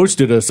kind of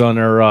ghosted us on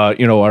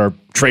our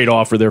trade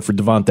offer there for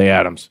Davante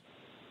Adams.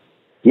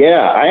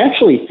 Yeah, I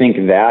actually think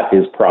that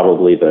is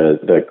probably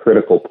the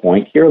critical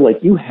point here.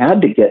 You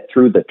had to get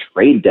through the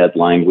trade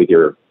deadline with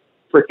your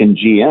frickin'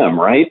 GM,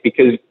 right?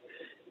 Because,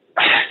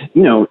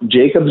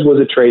 Jacobs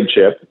was a trade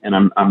chip, and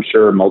I'm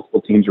sure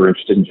multiple teams were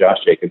interested in Josh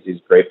Jacobs. He's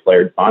a great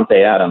player.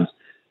 Davante Adams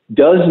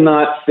does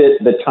not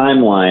fit the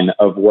timeline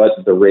of what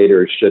the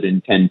Raiders should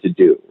intend to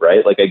do,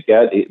 right? I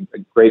get a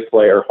great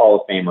player, Hall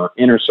of Famer,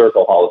 inner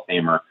circle Hall of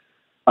Famer.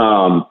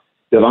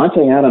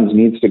 Davante Adams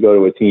needs to go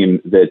to a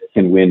team that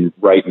can win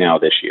right now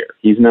this year.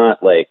 He's not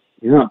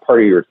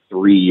part of your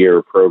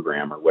 3-year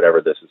program or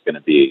whatever this is going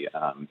to be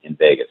in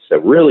Vegas. So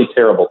really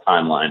terrible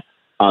timeline.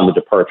 on the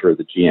departure of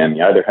the GM.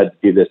 You either had to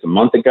do this a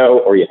month ago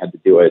or you had to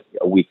do it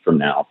a week from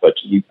now. But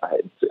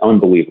it's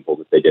unbelievable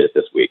that they did it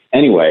this week.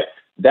 Anyway,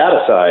 that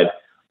aside,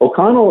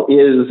 O'Connell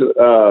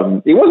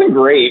he wasn't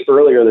great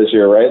earlier this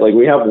year, right? Like,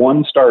 we have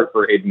one start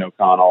for Aiden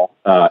O'Connell.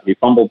 He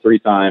fumbled 3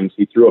 times.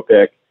 He threw a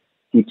pick.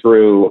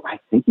 I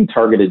think he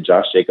targeted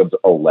Josh Jacobs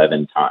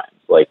 11 times.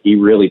 Like, he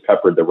really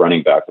peppered the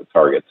running back with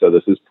targets. So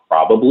this is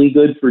probably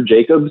good for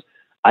Jacobs.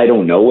 I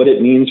don't know what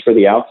it means for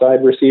the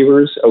outside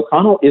receivers.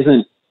 O'Connell he's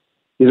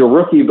a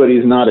rookie, but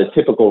he's not a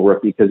typical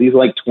rookie because he's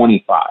like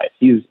 25.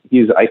 He's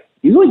like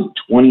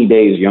 20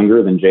 days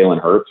younger than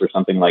Jalen Hurts or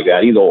something like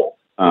that. He's old.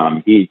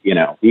 He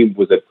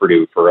was at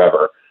Purdue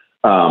forever.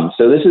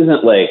 So this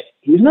isn't like,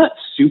 he's not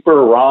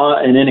super raw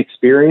and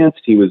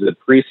inexperienced. He was a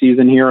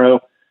preseason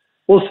hero.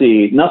 We'll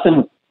see.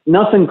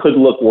 Nothing could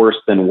look worse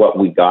than what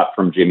we got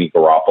from Jimmy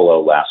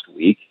Garoppolo last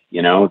week.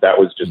 That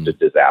was just a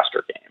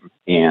disaster game.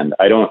 And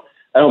I don't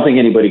think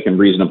anybody can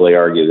reasonably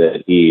argue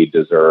that he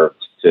deserved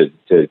to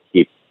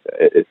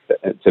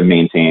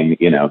maintain,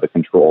 the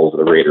controls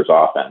of the Raiders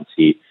offense.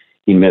 He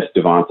missed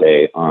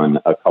Devontae on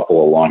a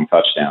couple of long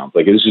touchdowns.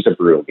 Like, it was just a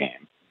brutal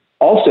game.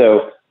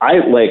 Also, I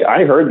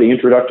heard the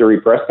introductory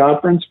press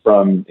conference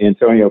from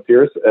Antonio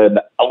Pierce, and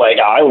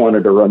I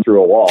wanted to run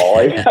through a wall.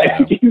 I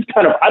think he's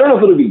I don't know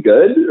if it'll be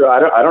good.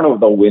 I don't know if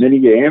they'll win any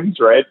games,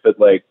 right? But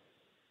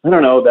I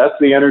don't know. That's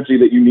the energy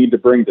that you need to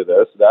bring to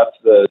this. That's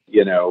the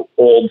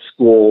old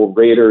school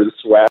Raiders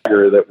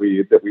swagger that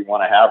we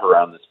want to have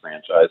around this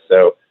franchise.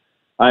 So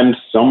I'm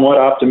somewhat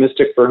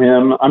optimistic for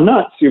him. I'm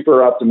not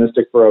super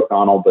optimistic for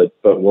O'Connell,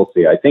 but we'll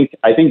see. I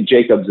think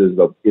Jacobs is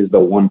the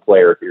one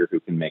player here who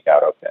can make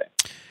out okay.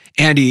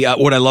 Andy,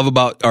 what I love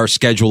about our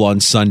schedule on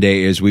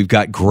Sunday is we've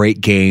got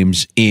great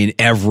games in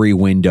every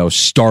window,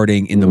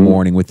 starting in the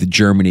morning with the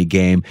Germany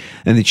game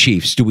and the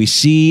Chiefs. Do we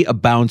see a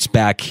bounce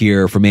back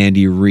here from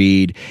Andy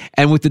Reid?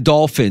 And with the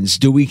Dolphins,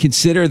 do we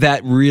consider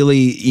that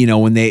really,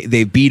 when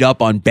they beat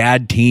up on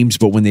bad teams,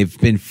 but when they've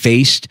been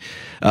faced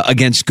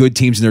against good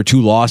teams in their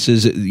 2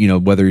 losses,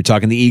 whether you're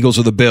talking the Eagles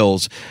or the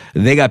Bills,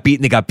 they got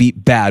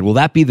beat bad. Will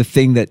that be the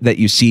thing that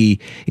you see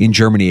in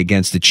Germany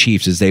against the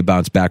Chiefs as they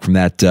bounce back from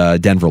that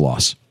Denver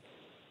loss?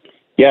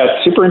 Yeah,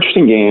 super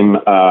interesting game.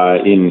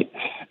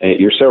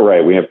 You're so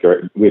right. We have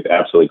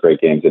absolutely great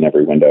games in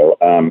every window.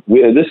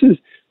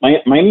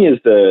 Miami is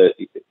the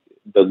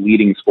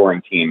leading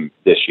scoring team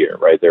this year,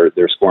 right?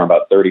 They're scoring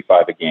about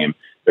 35 a game.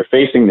 They're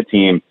facing the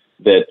team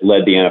that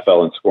led the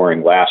NFL in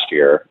scoring last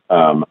year.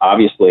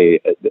 Obviously,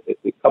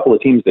 a couple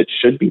of teams that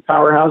should be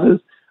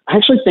powerhouses. I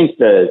actually think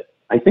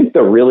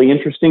the really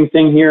interesting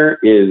thing here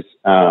is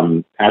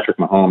Patrick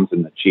Mahomes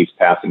and the Chiefs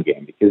passing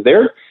game, because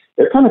they're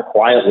kind of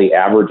quietly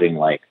averaging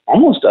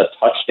almost a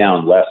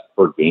touchdown less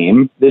per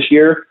game this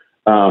year.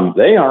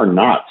 They are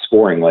not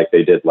scoring like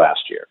they did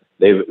last year.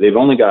 They've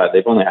only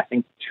I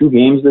think 2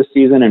 games this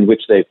season in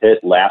which they've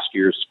hit last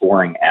year's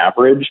scoring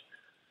average.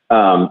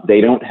 They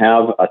don't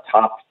have a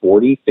top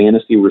 40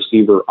 fantasy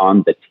receiver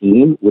on the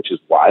team, which is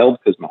wild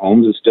because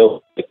Mahomes is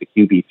still the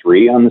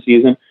QB3 on the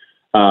season.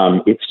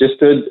 It's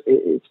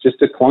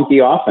just a clunky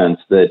offense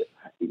that,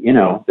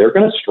 they're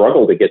going to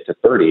struggle to get to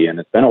 30. And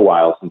it's been a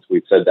while since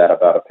we've said that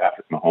about a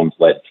Patrick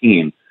Mahomes-led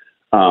team.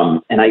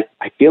 And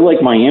I feel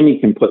like Miami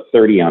can put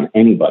 30 on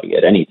anybody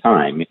at any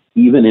time,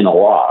 even in a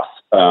loss.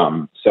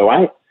 So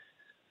I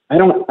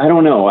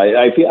don't know.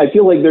 I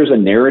feel like there's a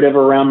narrative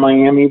around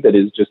Miami that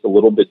is just a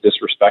little bit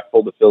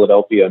disrespectful to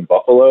Philadelphia and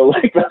Buffalo.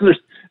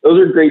 Those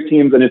are great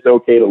teams, and it's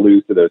okay to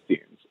lose to those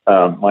teams.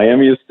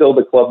 Miami is still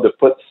the club that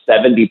put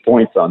 70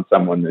 points on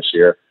someone this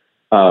year.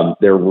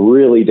 They're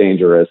really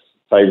dangerous.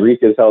 Tyreek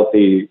is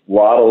healthy.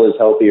 Waddle is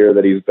healthier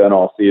than he's been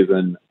all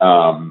season.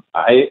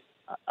 I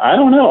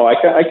don't know.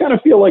 I kind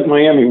of feel like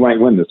Miami might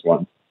win this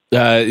one.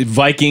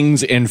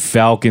 Vikings and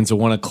Falcons at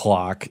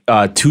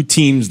 1:00. 2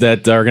 teams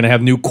that are going to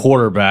have new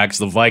quarterbacks.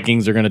 The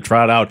Vikings are going to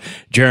trot out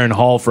Jaron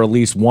Hall for at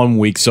least 1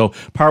 week. So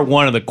part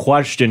 1 of the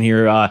question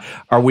here,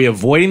 are we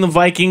avoiding the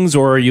Vikings,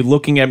 or are you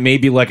looking at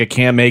maybe like a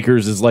Cam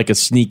Akers as like a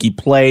sneaky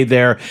play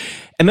there?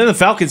 And then the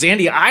Falcons,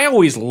 Andy, I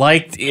always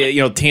liked,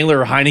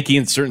 Taylor Heineke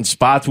in certain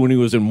spots when he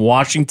was in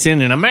Washington,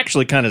 and I'm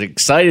actually kind of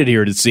excited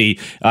here to see,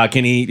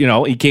 can he,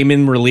 he came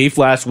in relief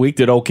last week,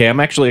 did okay.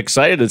 I'm actually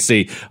excited to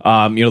see,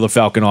 the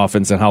Falcon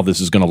offense and how this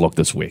is going to look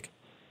this week.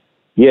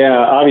 Yeah,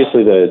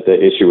 obviously the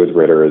issue with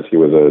Ritter is he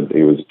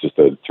was just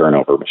a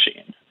turnover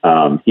machine.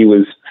 He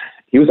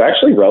was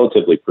actually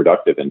relatively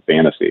productive in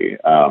fantasy.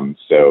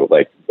 So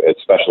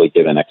especially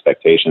given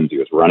expectations, he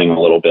was running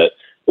a little bit.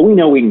 But we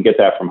know we can get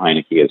that from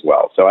Heineke as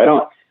well. So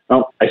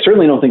I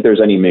certainly don't think there's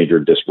any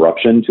major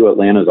disruption to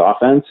Atlanta's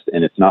offense,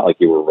 and it's not like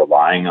you were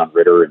relying on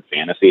Ritter in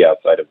fantasy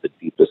outside of the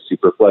deepest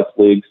superflex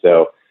league.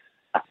 So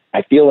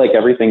I feel like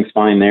everything's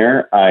fine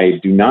there. I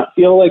do not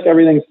feel like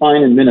everything's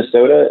fine in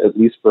Minnesota, at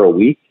least for a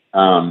week.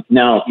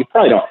 Now, you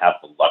probably don't have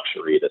the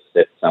luxury to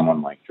sit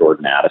someone like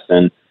Jordan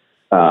Addison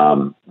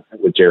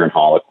with Jaron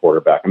Hall at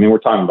quarterback. I mean, we're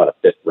talking about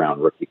a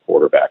 5th-round rookie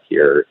quarterback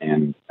here,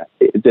 and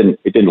it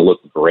didn't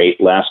look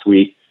great last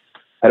week.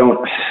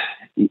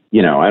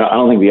 I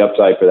don't think the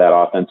upside for that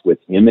offense with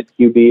him at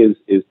QB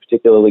is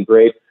particularly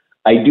great.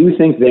 I do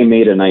think they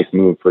made a nice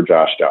move for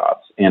Josh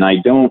Dobbs, and I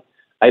don't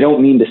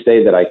mean to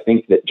say that I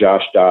think that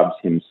Josh Dobbs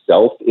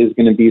himself is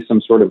going to be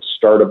some sort of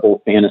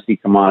startable fantasy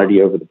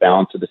commodity over the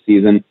balance of the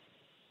season,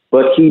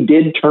 but he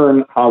did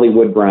turn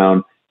Hollywood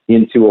Brown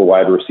into a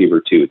wide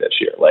receiver 2 this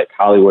year. Like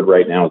Hollywood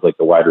right now is like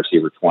the wide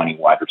receiver 20,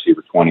 wide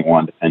receiver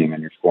 21, depending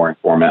on your scoring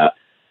format.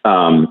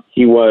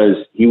 He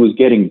was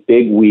getting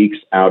big weeks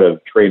out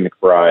of Trey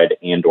McBride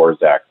and or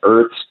Zach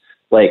Ertz.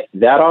 Like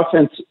that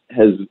offense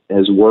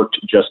has worked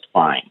just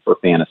fine for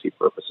fantasy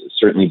purposes,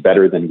 certainly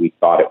better than we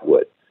thought it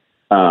would.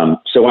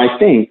 So I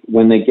think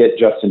when they get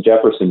Justin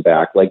Jefferson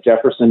back, like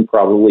Jefferson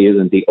probably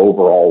isn't the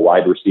overall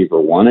wide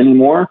receiver 1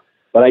 anymore,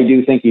 but I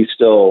do think he's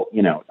still,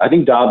 I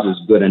think Dobbs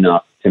is good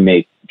enough to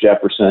make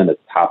Jefferson a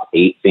top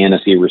 8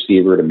 fantasy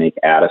receiver, to make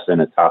Addison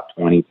a top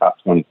 20, top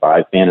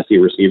 25 fantasy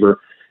receiver.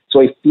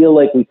 So I feel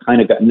like we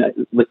kind of got,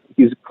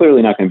 he's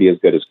clearly not going to be as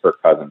good as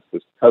Kirk Cousins,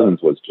 because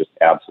Cousins was just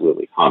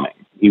absolutely humming.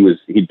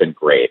 He'd been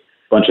great,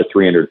 bunch of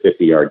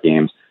 350-yard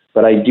games.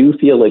 But I do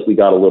feel like we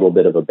got a little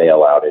bit of a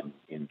bailout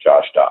in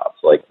Josh Dobbs.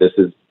 Like this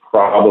is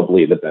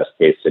probably the best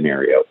case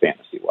scenario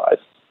fantasy-wise.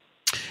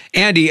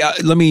 Andy,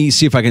 let me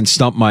see if I can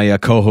stump my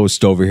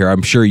co-host over here.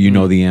 I'm sure you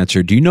know the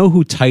answer. Do you know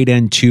who tight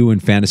end 2 in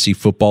fantasy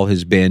football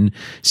has been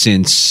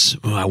since,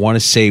 I want to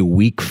say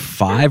week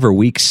 5 or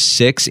week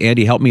 6?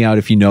 Andy, help me out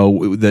if you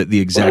know the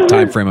exact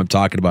time frame I'm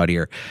talking about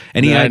here.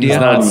 Any idea?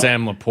 It's not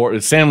Sam Laporta.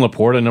 Is Sam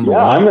Laporta number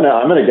 1? I'm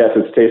gonna guess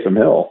it's Taysom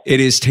Hill.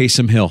 It is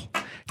Taysom Hill.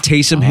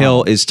 Taysom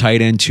Hill is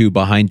tight end 2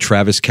 behind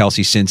Travis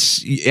Kelce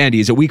since, Andy,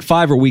 is it week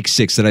 5 or week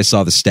 6 that I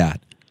saw the stat?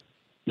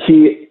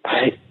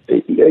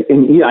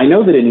 I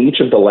know that in each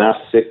of the last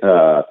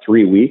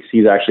 3 weeks,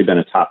 he's actually been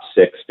a top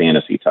 6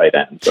 fantasy tight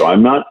end. So I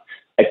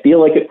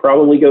feel like it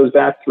probably goes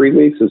back 3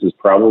 weeks. This is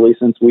probably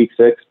since week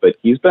 6, but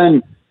he's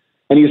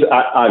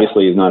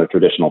obviously he's not a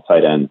traditional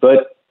tight end,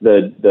 but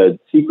the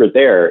secret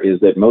there is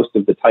that most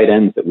of the tight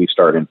ends that we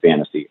start in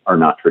fantasy are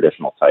not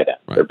traditional tight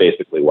ends. Right. They're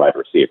basically wide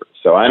receivers.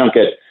 So I'm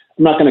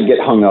not going to get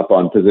hung up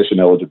on position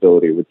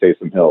eligibility with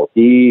Taysom Hill.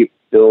 He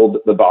filled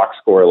the box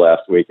score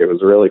last week. It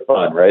was really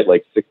fun, right?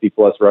 Like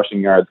 60-plus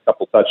rushing yards, a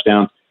couple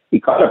touchdowns. He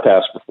caught a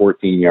pass for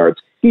 14 yards.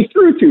 He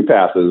threw 2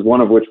 passes,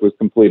 one of which was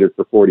completed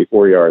for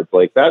 44 yards.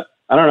 Like that,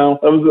 I don't know.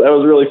 That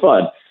was really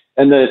fun.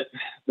 And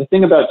the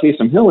thing about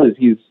Taysom Hill is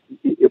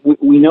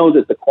we know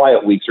that the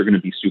quiet weeks are going to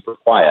be super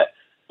quiet,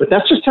 but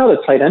that's just how the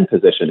tight end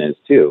position is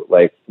too.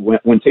 Like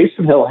when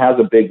Taysom Hill has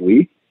a big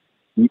week,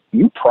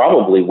 you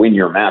probably win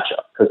your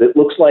matchup, because it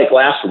looks like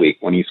last week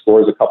when he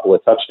scores a couple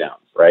of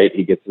touchdowns, right?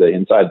 He gets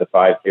inside the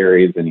 5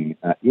 carries, and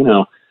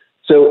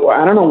so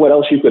I don't know what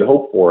else you could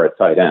hope for at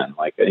tight end.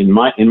 Like in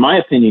my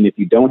opinion, if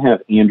you don't have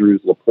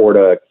Andrews,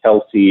 Laporta,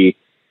 Kelce,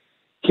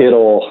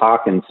 Kittle,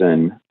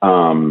 Hawkinson,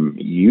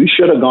 you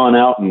should have gone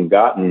out and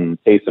gotten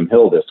Taysom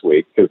Hill this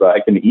week, because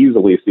I can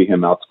easily see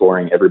him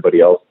outscoring everybody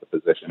else at the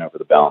position over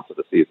the balance of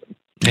the season.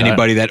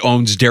 Anybody that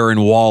owns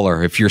Darren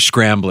Waller, if you're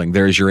scrambling,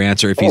 there's your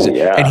answer. If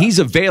and he's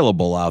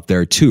available out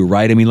there too,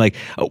 right? I mean, like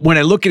when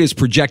I look at his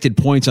projected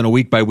points on a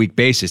week by week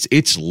basis,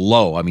 it's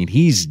low. I mean,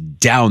 he's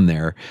down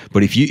there,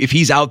 but if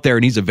he's out there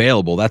and he's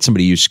available, that's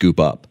somebody you scoop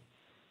up.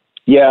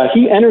 Yeah,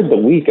 he entered the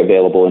week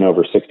available in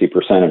over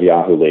 60% of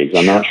Yahoo leagues.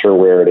 I'm not sure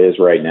where it is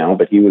right now,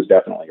 but he was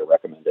definitely a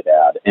recommended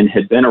ad, and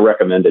had been a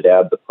recommended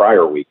ad the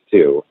prior week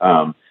too.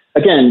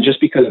 Again, just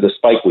because the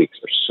spike weeks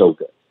are so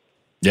good.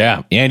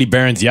 Yeah, Andy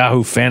Barron's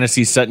Yahoo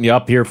Fantasy setting you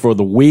up here for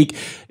the week.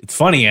 It's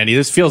funny, Andy,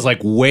 this feels like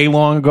way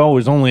long ago. It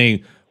was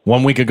only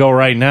 1 week ago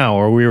right now,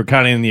 or we were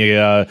kind of in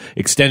the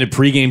extended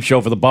pregame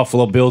show for the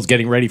Buffalo Bills,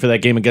 getting ready for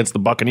that game against the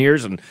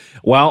Buccaneers. And,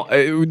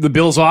 the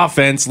Bills'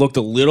 offense looked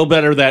a little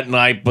better that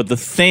night, but the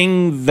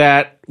thing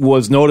that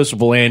was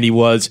noticeable, Andy,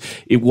 was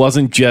it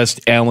wasn't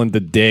just Allen to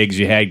Diggs.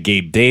 You had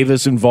Gabe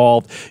Davis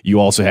involved. You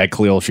also had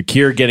Khalil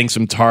Shakir getting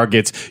some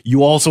targets.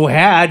 You also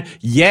had,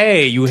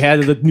 you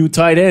had the new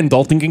tight end,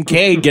 Dalton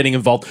Kincaid, getting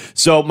involved.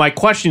 So my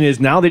question is,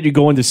 now that you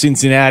go into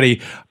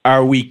Cincinnati,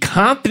 are we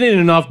confident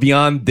enough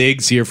beyond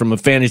Diggs here from a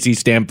fantasy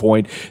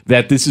standpoint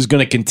that this is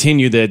going to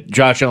continue, that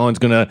Josh Allen's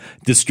going to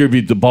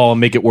distribute the ball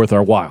and make it worth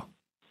our while?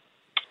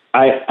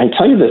 I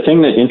tell you, the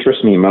thing that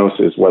interests me most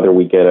is whether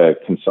we get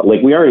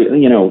we already,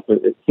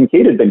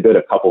 Kincaid had been good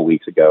a couple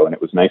weeks ago, and it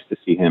was nice to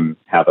see him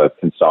have a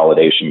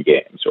consolidation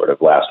game sort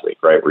of last week,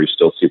 right, where he's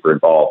still super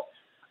involved.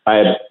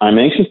 I'm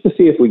anxious to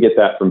see if we get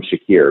that from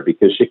Shakir,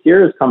 because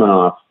Shakir is coming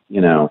off,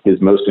 his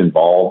most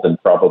involved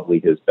and probably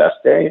his best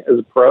day as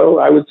a pro,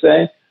 I would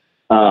say.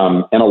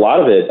 And a lot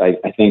of it,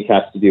 I think,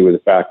 has to do with the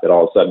fact that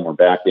all of a sudden we're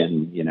back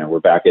in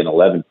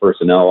 11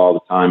 personnel all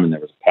the time, and there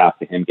was a path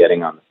to him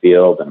getting on the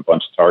field and a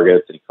bunch of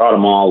targets, and he caught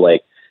them all.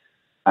 Like,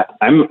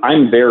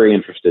 I'm very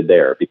interested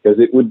there, because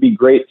it would be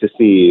great to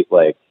see,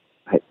 with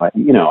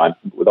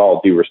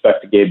all due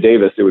respect to Gabe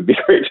Davis, it would be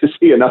great to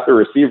see another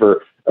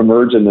receiver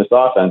emerge in this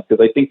offense,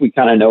 because I think we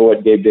kind of know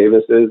what Gabe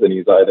Davis is, and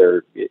he's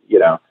either,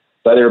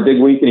 it's either a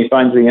big week and he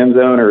finds the end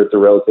zone, or it's a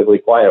relatively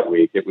quiet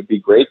week. It would be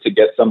great to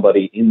get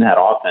somebody in that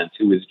offense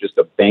who is just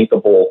a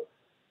bankable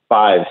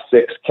 5,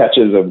 6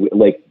 catches of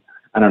like,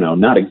 I don't know,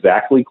 not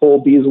exactly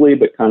Cole Beasley,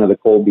 but kind of the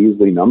Cole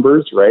Beasley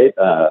numbers, right?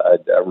 A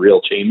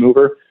real chain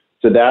mover.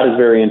 So that is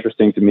very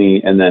interesting to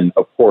me. And then,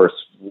 of course,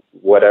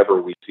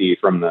 whatever we see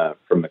from the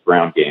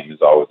ground game is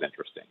always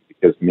interesting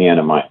because man,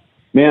 am I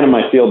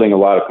fielding a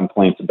lot of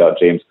complaints about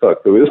James Cook,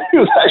 who's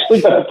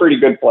actually been a pretty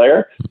good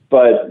player,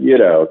 but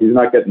he's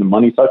not getting the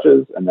money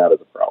touches, and that is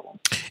a problem.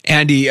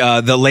 Andy,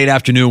 the late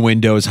afternoon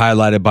window is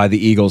highlighted by the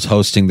Eagles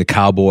hosting the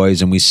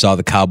Cowboys, and we saw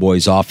the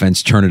Cowboys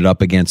offense turn it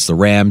up against the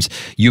Rams.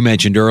 You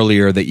mentioned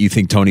earlier that you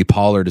think Tony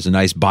Pollard is a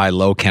nice buy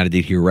low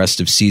candidate here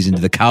rest of season.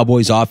 Do the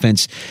Cowboys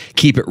offense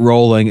keep it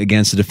rolling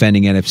against the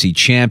defending NFC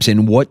champs?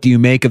 And what do you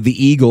make of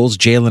the Eagles,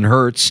 Jalen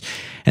Hurts,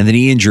 and the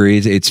knee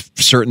injuries? It's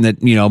certain that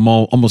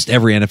almost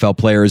every NFL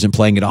player isn't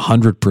playing at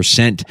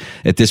 100%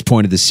 at this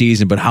point of the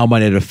season, but how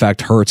might it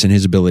affect Hurts and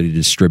his ability to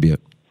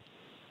distribute?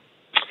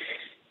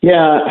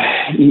 Yeah,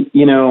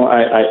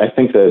 I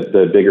think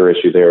the bigger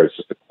issue there is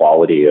just the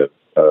quality of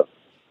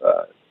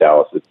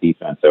Dallas's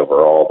defense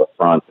overall. The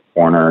front, the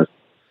corners,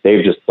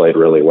 they've just played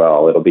really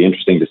well. It'll be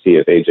interesting to see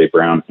if A.J.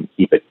 Brown can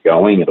keep it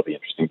going. It'll be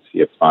interesting to see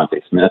if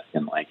Devontae Smith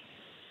can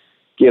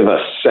give a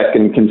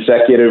second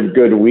consecutive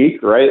good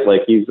week, right?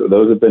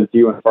 Those have been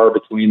few and far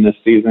between this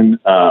season.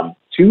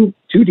 Two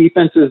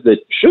defenses that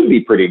should be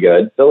pretty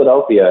good.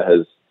 Philadelphia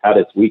has had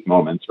its weak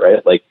moments,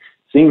 right?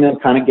 Seeing them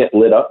kind of get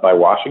lit up by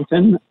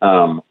Washington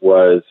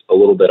was a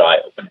little bit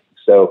eye-opening.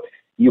 So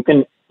you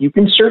can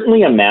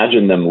certainly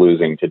imagine them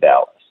losing to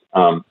Dallas.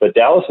 But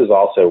Dallas is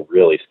also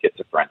really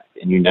schizophrenic,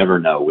 and you never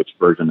know which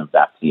version of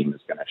that team is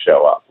going to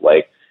show up.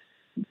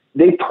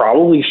 They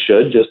probably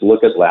should just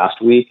look at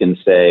last week and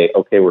say,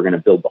 okay, we're going to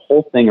build the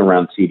whole thing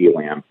around CeeDee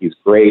Lamb. He's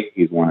great.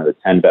 He's one of the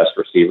 10 best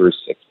receivers,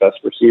 6 best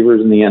receivers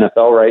in the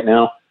NFL right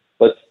now.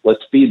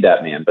 Let's feed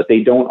that man. But they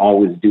don't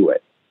always do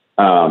it.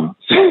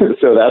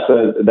 So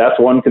that's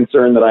one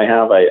concern that I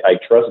have. I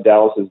trust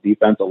Dallas's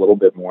defense a little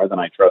bit more than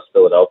I trust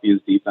Philadelphia's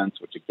defense,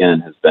 which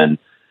again has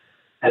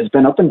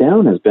been up and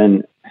down,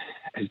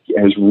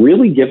 has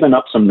really given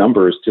up some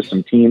numbers to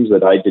some teams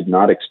that I did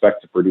not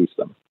expect to produce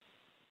them.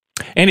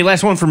 Andy,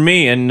 last one for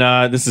me, and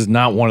this is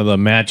not one of the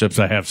matchups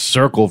I have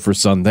circled for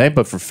Sunday,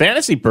 but for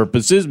fantasy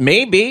purposes,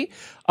 maybe.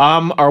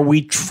 Are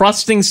we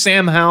trusting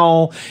Sam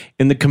Howell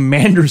in the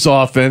Commanders'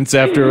 offense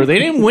after they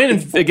didn't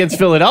win against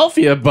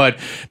Philadelphia? But,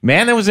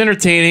 man, that was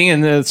entertaining,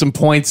 and some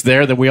points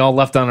there that we all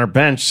left on our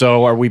bench.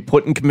 So are we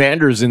putting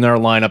Commanders in our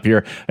lineup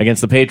here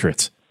against the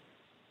Patriots?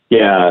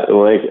 Yeah,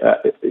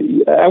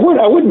 I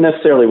wouldn't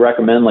necessarily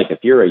recommend,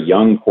 if you're a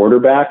young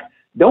quarterback,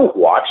 don't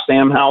watch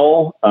Sam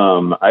Howell.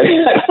 I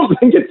don't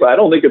think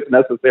it's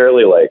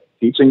necessarily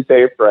teaching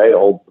tape, right?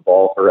 Holds the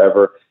ball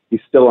forever. He's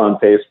still on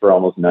pace for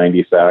almost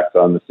 90 sacks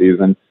on the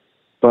season.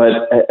 But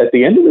at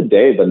the end of the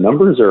day, the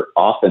numbers are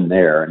often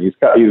there. And he's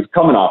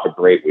coming off a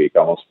great week,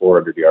 almost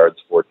 400 yards,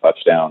 4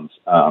 touchdowns,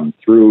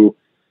 through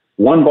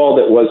one ball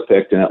that was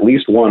picked and at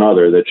least one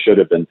other that should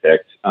have been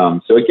picked.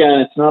 So again,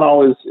 it's not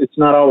always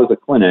a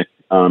clinic,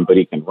 but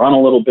he can run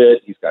a little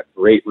bit. He's got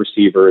great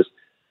receivers.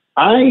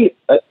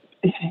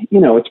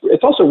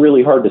 It's also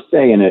really hard to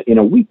say in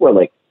a week where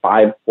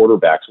 5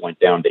 quarterbacks went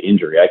down to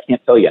injury. I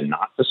can't tell you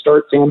not to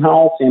start Sam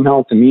Howell. Sam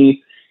Howell, to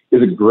me,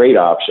 is a great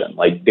option.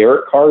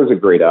 Derek Carr is a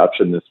great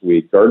option this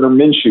week. Gardner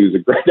Minshew is a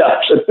great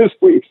option this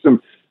week.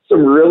 Some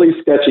really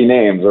sketchy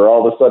names are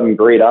all of a sudden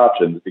great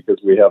options because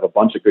we have a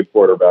bunch of good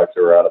quarterbacks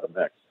who are out of the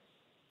mix.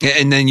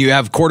 And then you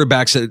have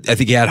quarterbacks that I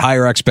think you had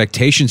higher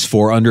expectations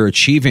for,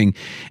 underachieving.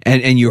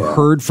 And you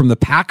heard from the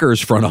Packers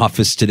front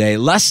office today,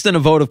 less than a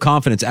vote of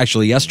confidence,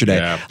 actually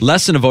yesterday,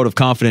 less than a vote of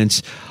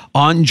confidence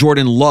on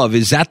Jordan Love.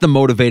 Is that the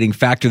motivating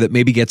factor that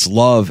maybe gets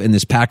Love in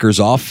this Packers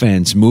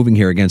offense moving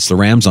here against the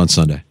Rams on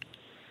Sunday?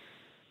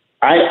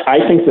 I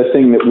think the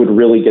thing that would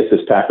really get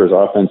this Packers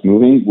offense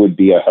moving would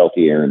be a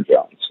healthy Aaron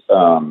Jones.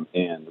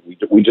 And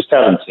we just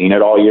haven't seen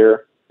it all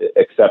year,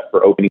 except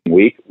for opening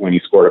week when he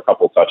scored a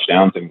couple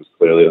touchdowns and was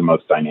clearly the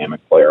most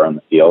dynamic player on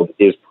the field,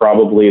 is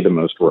probably the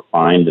most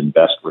refined and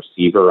best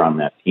receiver on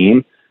that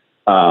team.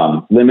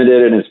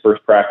 Limited in his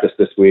first practice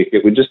this week.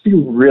 It would just be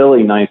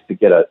really nice to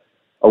get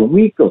a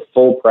week of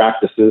full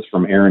practices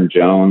from Aaron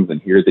Jones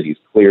and hear that he's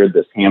cleared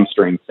this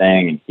hamstring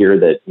thing and hear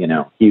that,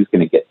 he's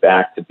going to get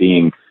back to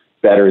being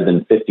better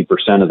than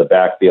 50% of the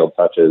backfield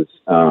touches.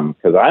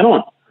 Cause I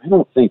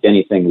don't think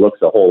anything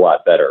looks a whole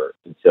lot better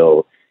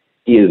until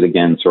he is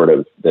again sort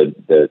of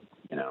the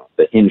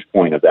hinge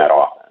point of that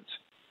offense.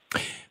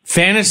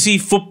 Fantasy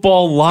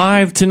Football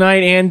Live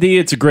tonight, Andy.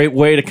 It's a great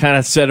way to kind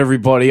of set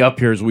everybody up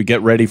here as we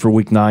get ready for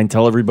Week 9.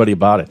 Tell everybody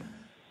about it.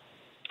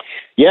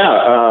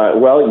 Yeah,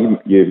 well,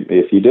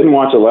 if you didn't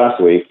watch it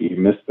last week, you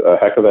missed a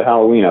heck of a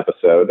Halloween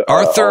episode.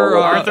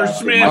 Arthur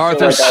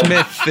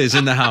Smith is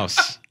in the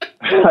house.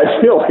 I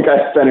feel like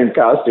I've been in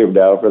costume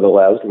now for the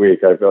last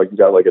week. I feel like you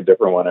got a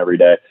different one every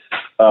day.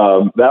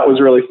 That was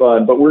really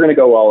fun. But we're going to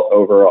go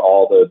over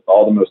all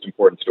the most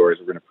important stories.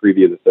 We're going to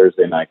preview the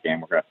Thursday night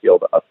game. We're going to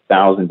field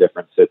 1,000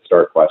 different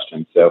sit-start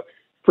questions. So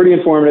pretty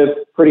informative,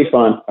 pretty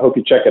fun. I hope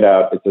you check it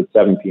out. It's at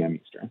 7 p.m.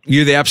 Eastern.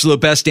 You're the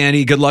absolute best,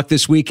 Andy. Good luck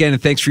this weekend,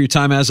 and thanks for your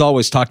time as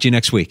always. Talk to you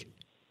next week.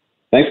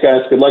 Thanks,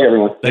 guys. Good luck,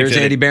 everyone. There's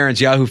Andy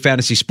Behrens, Yahoo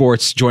Fantasy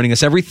Sports, joining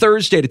us every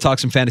Thursday to talk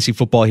some fantasy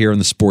football here in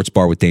the Sports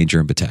Bar with Danger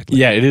and Battaglia.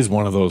 Yeah, it is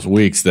one of those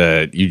weeks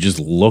that you just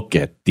look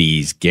at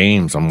these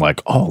games. I'm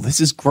like, oh, this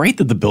is great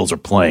that the Bills are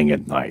playing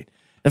at night.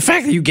 The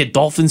fact that you get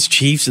Dolphins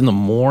Chiefs in the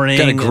morning.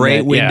 Got a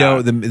great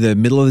window, the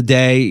middle of the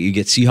day. You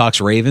get Seahawks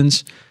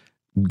Ravens.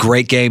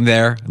 Great game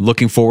there.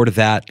 Looking forward to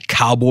that.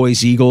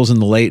 Cowboys Eagles in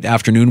the late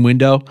afternoon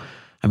window.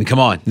 I mean, come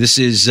on. This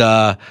is,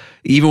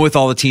 even with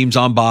all the teams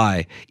on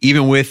bye,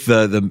 even with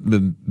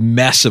the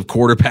mess of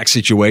quarterback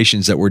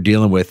situations that we're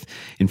dealing with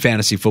in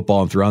fantasy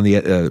football and around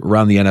the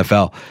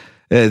NFL,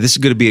 this is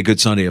going to be a good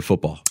Sunday of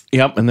football.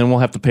 Yep, and then we'll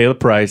have to pay the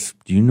price.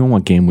 Do you know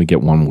what game we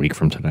get 1 week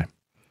from today?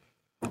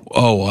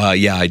 Oh,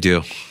 yeah, I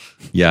do.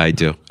 Yeah, I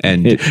do.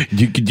 And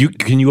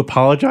can you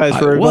apologize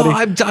for everybody?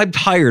 Well, I'm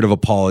tired of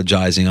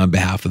apologizing on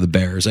behalf of the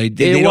Bears. They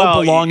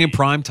don't belong in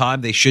prime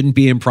time. They shouldn't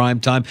be in prime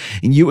time.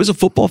 And you, as a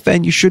football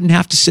fan, you shouldn't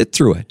have to sit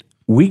through it.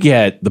 We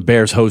get the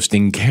Bears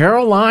hosting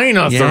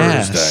Carolina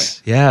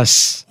Thursday.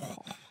 Yes.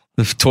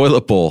 The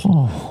toilet bowl.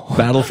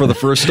 Battle for the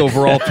first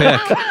overall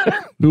pick.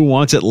 Who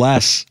wants it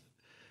less?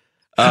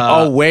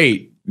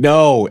 Wait.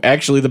 No,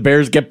 actually, the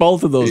Bears get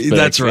both of those picks.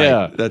 That's right.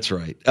 Yeah. That's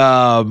right.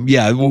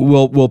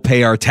 We'll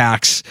pay our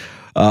tax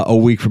a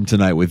week from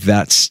tonight with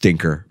that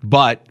stinker.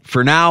 But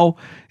for now,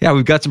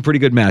 we've got some pretty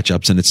good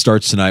matchups, and it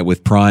starts tonight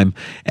with Prime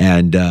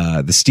and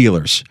the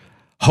Steelers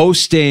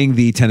hosting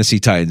the Tennessee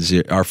Titans.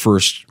 Our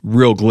first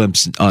real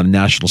glimpse on a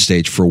national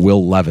stage for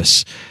Will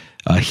Levis.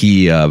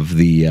 He of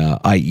the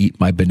I eat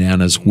my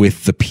bananas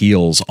with the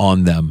peels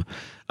on them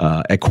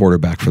at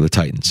quarterback for the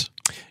Titans.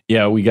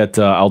 Yeah, we got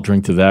I'll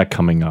drink to that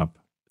coming up.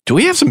 Do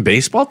we have some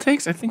baseball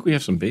takes? I think we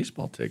have some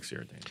baseball takes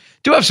here, Dan.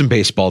 Do have some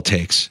baseball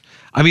takes.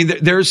 I mean,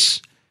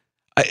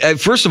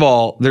 first of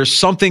all, there's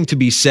something to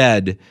be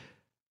said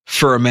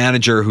for a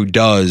manager who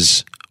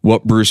does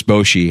what Bruce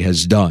Bochy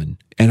has done.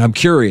 And I'm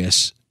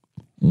curious,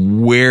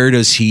 where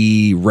does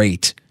he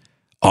rate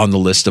on the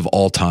list of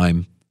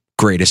all-time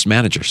greatest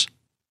managers?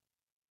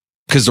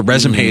 Because the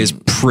resume is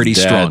pretty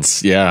strong.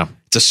 Yeah.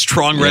 It's a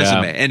strong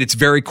resume, and it's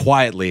very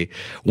quietly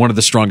one of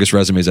the strongest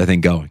resumes, I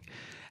think, going.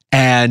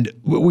 And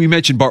we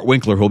mentioned Bart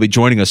Winkler, who will be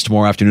joining us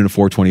tomorrow afternoon at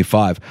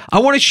 4:25. I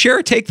want to share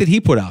a take that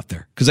he put out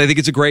there because I think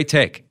it's a great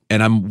take,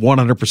 and I'm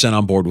 100%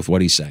 on board with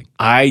what he's saying.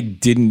 I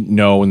didn't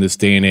know in this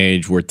day and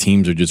age where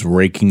teams are just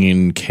raking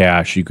in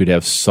cash, you could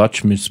have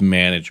such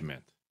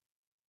mismanagement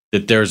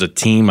that there's a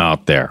team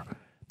out there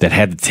that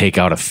had to take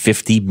out a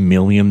 $50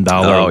 million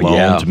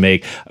loan to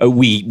make.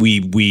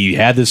 We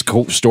had this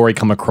story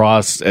come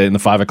across in the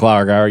 5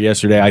 o'clock hour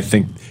yesterday. I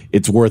think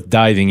it's worth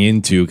diving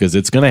into because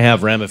it's going to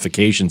have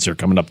ramifications here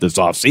coming up this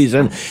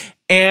offseason.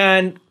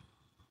 And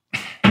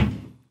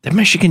the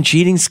Michigan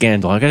cheating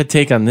scandal, I got to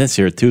take on this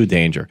here too,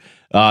 Danger.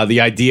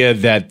 The idea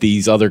that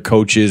these other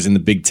coaches in the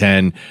Big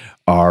Ten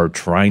are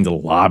trying to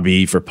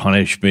lobby for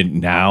punishment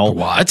now.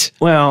 What?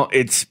 Well,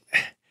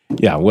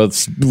 we'll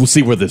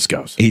see where this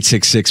goes.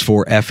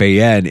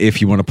 866-4FAN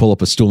if you want to pull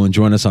up a stool and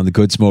join us on the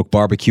Good Smoke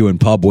Barbecue and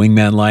Pub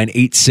Wingman line,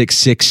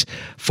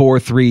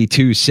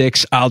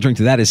 866-4326. I'll drink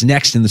to that is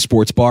next in the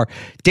Sports Bar.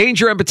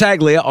 Danger and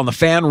Battaglia on the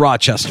Fan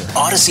Rochester.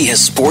 Odyssey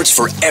has sports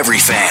for every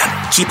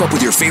fan. Keep up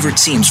with your favorite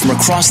teams from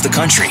across the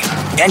country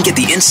and get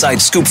the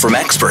inside scoop from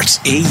experts.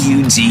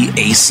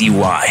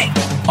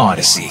 AUDACY.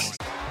 Odyssey.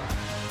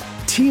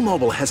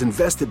 T-Mobile has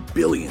invested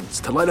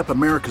billions to light up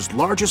America's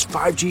largest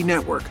 5G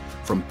network,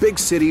 from big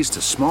cities to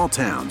small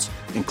towns,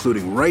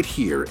 including right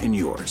here in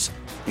yours.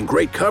 And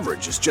great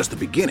coverage is just the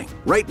beginning.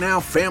 Right now,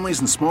 families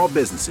and small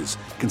businesses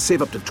can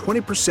save up to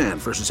 20%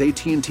 versus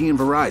AT&T and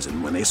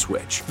Verizon when they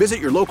switch. Visit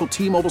your local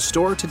T-Mobile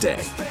store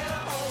today.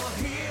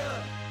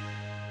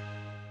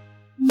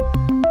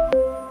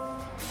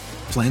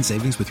 Plan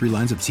savings with 3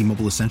 lines of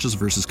T-Mobile Essentials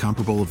versus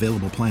comparable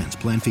available plans.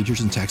 Plan features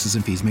and taxes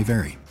and fees may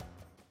vary.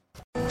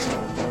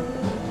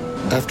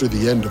 After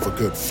the end of a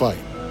good fight,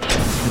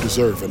 you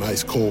deserve an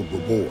ice-cold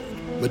reward.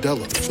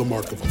 Modelo is the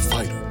mark of a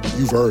fighter.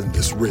 You've earned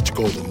this rich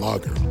golden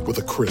lager with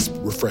a crisp,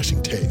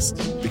 refreshing taste.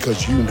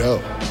 Because you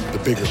know, the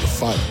bigger the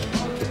fight,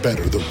 the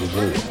better the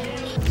reward.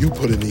 You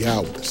put in the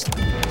hours,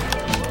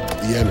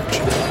 the energy,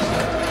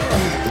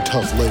 the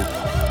tough labor.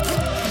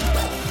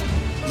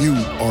 You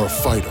are a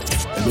fighter,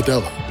 and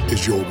Modelo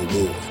is your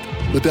reward.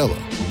 Modelo,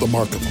 the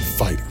mark of a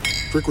fighter.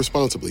 Drink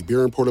responsibly.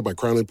 Beer imported by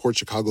Crown Imports,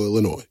 Chicago,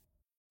 Illinois.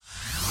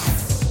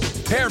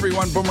 Hey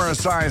everyone, Boomer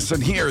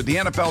Esiason here. The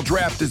NFL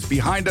Draft is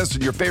behind us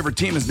and your favorite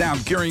team is now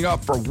gearing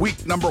up for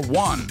week number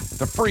 1.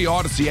 The free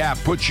Odyssey app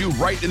puts you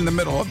right in the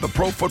middle of the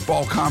pro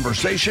football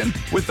conversation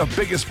with the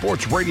biggest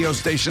sports radio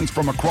stations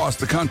from across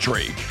the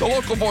country. The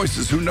local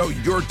voices who know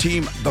your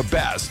team the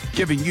best,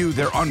 giving you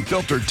their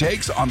unfiltered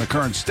takes on the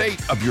current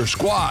state of your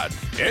squad.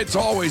 It's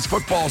always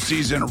football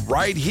season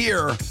right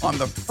here on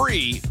the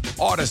free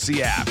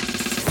Odyssey app.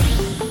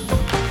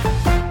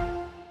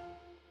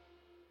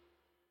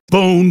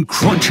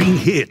 Bone-crunching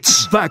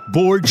hits,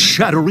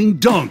 backboard-shattering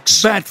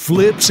dunks, bat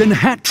flips and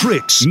hat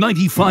tricks.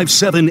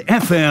 95.7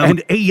 FM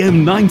and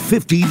AM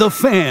 950 The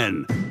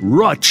Fan,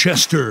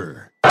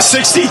 Rochester.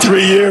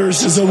 63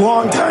 years is a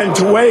long time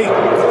to wait.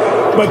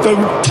 but the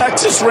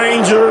Texas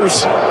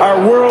Rangers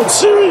are World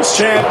Series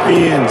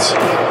champions.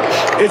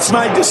 It's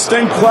my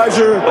distinct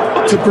pleasure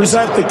to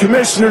present the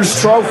Commissioner's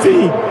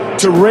Trophy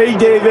to Ray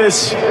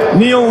Davis,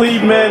 Neil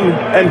Liebman,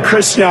 and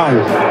Chris Young.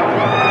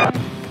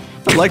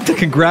 I'd like to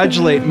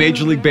congratulate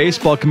Major League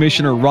Baseball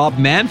Commissioner Rob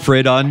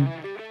Manfred on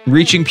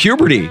reaching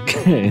puberty.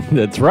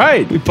 That's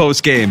right.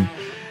 Post-game.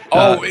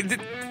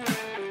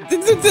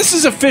 This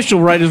is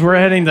official, right, as we're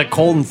heading to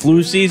cold and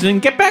flu season.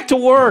 Get back to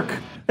work.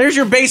 There's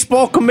your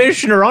baseball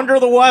commissioner under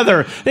the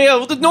weather.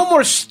 No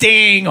more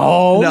staying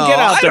home. No, Get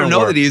out there. I don't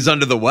know that he's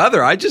under the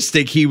weather. I just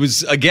think he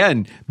was,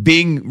 again,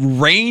 being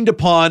rained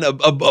upon,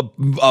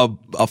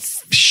 a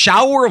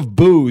shower of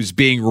booze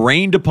being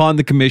rained upon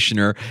the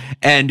commissioner,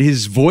 and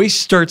his voice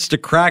starts to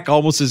crack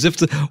almost as if,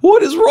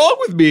 what is wrong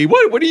with me?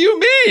 What do you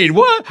mean?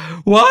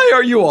 Why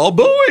are you all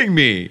booing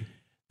me?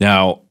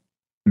 Now,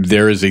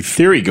 there is a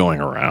theory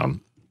going around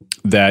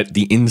that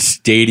the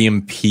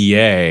in-stadium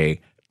PA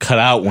cut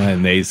out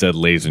when they said,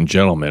 "Ladies and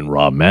gentlemen,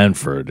 Rob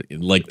Manfred."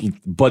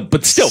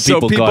 But still,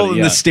 people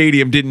in the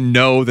stadium didn't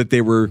know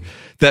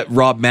that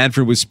Rob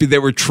Manfred was. They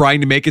were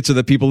trying to make it so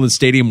that people in the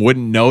stadium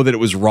wouldn't know that it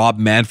was Rob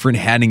Manfred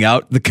handing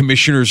out the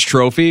commissioner's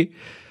trophy.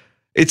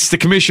 It's the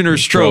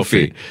commissioner's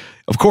trophy.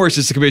 Of course,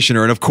 it's the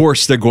commissioner, and of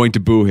course, they're going to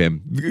boo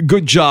him.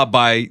 Good job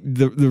by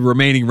the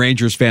remaining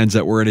Rangers fans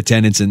that were in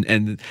attendance and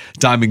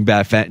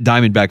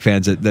Diamondback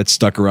fans that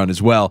stuck around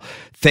as well.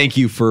 Thank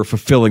you for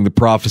fulfilling the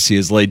prophecy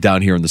as laid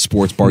down here in the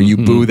sports bar. You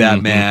boo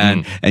that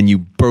man, and you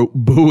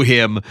boo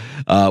him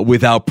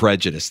without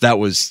prejudice. That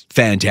was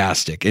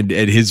fantastic. And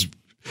his,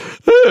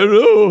 I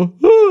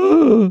don't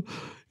know.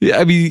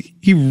 I mean,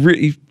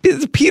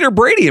 it's a Peter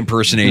Brady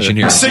impersonation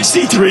here.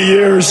 63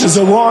 years is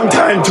a long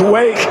time to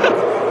wait,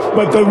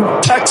 but the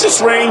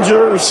Texas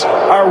Rangers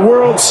are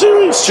World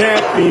Series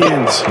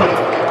champions.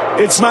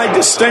 It's my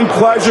distinct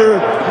pleasure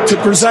to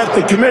present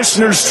the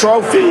Commissioner's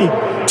Trophy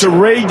to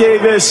Ray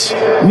Davis,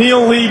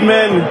 Neil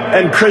Liebman,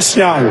 and Chris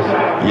Young.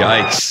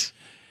 Yikes.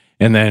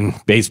 And then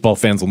baseball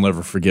fans will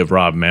never forgive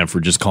Rob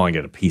Manfred just calling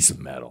it a piece of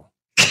metal.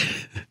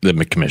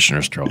 The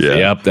Commissioner's Trophy. Yeah.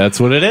 Yep, that's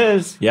what it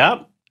is.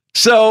 Yep.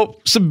 So,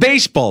 some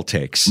baseball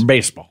takes.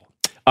 Baseball.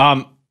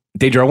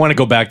 Danger, I want to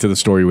go back to the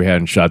story we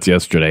had in Shots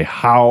yesterday.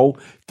 How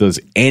does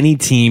any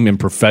team in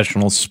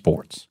professional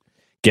sports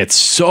get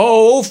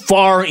so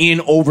far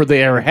in over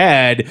their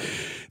head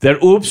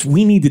that, oops,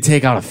 we need to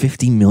take out a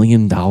 $50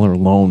 million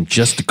loan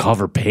just to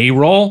cover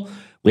payroll?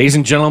 Ladies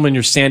and gentlemen,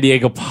 your San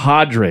Diego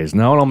Padres.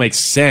 Now it all makes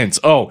sense.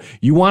 Oh,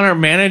 you want our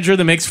manager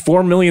that makes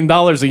 $4 million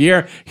a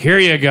year? Here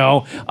you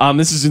go.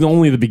 This is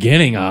only the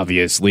beginning,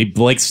 obviously.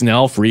 Blake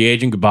Snell, free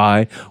agent,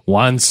 goodbye.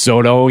 Juan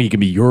Soto, he can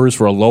be yours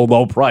for a low,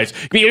 low price.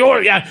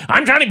 Yeah,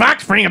 I'm Johnny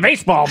Boxspring of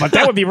baseball, but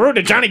that would be rude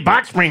to Johnny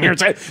Boxspring here.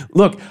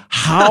 Look,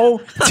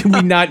 how do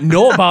we not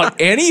know about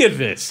any of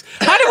this?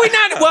 How do we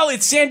not? Well,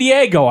 it's San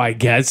Diego, I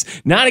guess.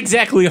 Not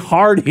exactly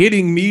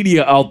hard-hitting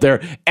media out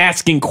there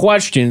asking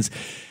questions.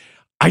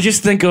 I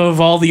just think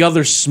of all the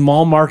other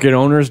small market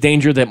owners,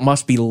 Danger, that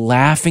must be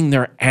laughing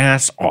their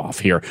ass off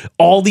here.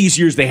 All these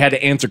years they had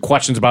to answer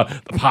questions about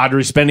the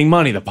Padres spending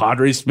money, the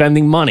Padres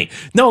spending money.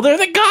 No, they're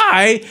the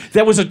guy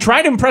that was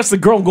trying to impress the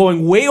girl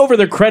going way over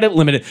their credit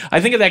limit.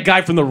 I think of that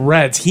guy from the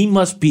Reds. He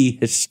must be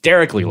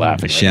hysterically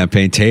laughing.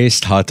 Champagne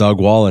taste, hot dog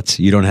wallets.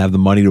 You don't have the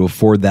money to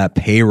afford that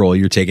payroll.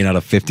 You're taking out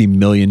a $50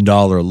 million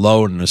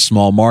loan in a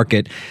small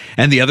market.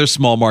 And the other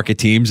small market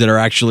teams that are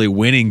actually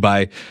winning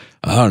by,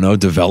 I don't know,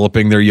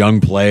 developing their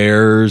young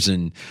players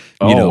and,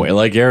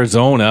 like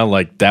Arizona,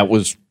 like that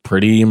was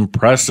pretty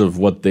impressive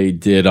what they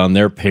did on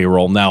their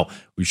payroll. Now,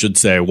 we should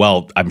say,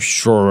 well, I'm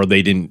sure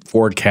they didn't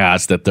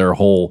forecast that their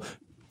whole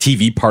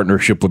TV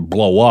partnership would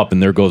blow up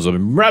and there goes a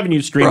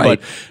revenue stream.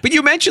 Right. But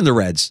you mentioned the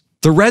Reds.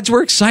 The Reds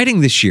were exciting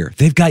this year.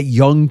 They've got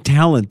young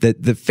talent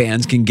that the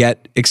fans can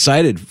get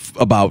excited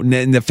about,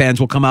 and the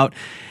fans will come out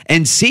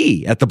and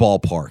see at the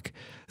ballpark.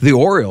 The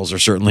Orioles are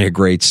certainly a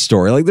great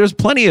story. Like, there's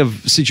plenty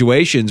of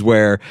situations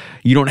where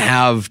you don't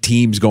have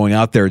teams going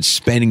out there and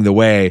spending the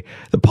way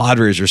the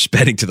Padres are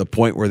spending, to the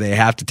point where they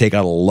have to take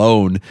out a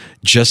loan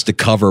just to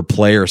cover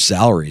player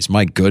salaries.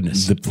 My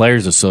goodness. The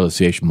Players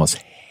Association must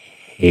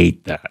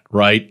hate that,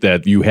 right?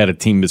 That you had a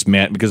team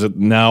mismanaged, because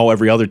now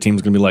every other team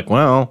is going to be like,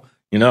 well,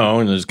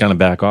 and just kind of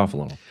back off a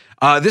little.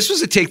 This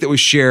was a take that was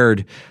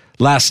shared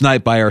last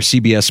night by our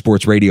CBS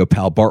Sports Radio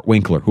pal, Bart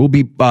Winkler, who will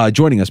be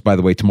joining us, by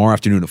the way, tomorrow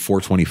afternoon at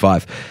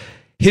 4:25.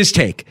 His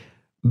take: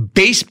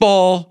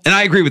 baseball, and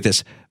I agree with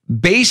this,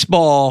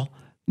 baseball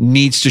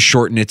needs to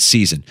shorten its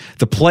season.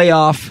 The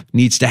playoff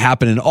needs to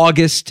happen in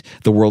August.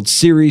 The World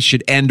Series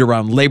should end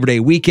around Labor Day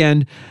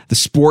weekend. The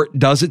sport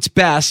does its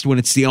best when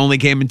it's the only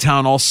game in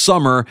town all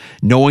summer.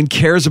 No one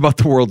cares about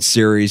the World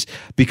Series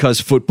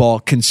because football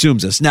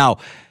consumes us. Now,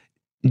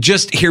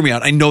 just hear me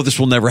out. I know this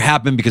will never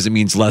happen because it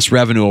means less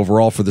revenue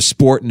overall for the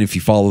sport, and if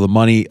you follow the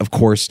money, of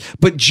course.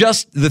 But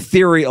just the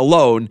theory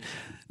alone,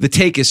 the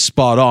take is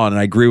spot on, and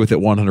I agree with it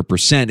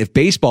 100%. If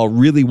baseball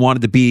really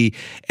wanted to be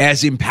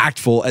as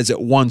impactful as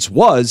it once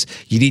was,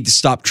 you need to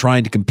stop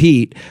trying to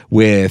compete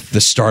with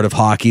the start of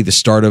hockey, the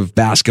start of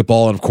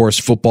basketball, and of course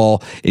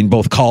football in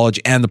both college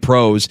and the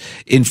pros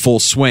in full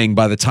swing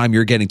by the time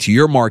you're getting to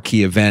your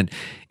marquee event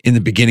in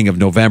the beginning of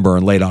November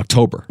and late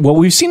October. Well,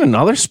 we've seen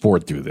another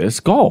sport do this,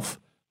 golf.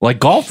 Like,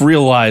 golf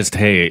realized,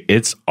 hey,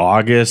 it's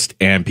August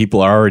and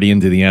people are already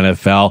into the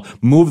NFL.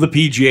 Move the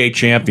PGA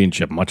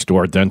Championship, much to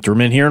our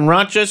detriment here in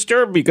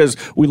Rochester, because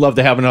we love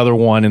to have another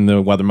one in the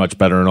weather much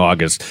better in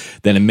August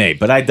than in May.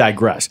 But I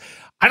digress.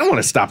 I don't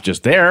want to stop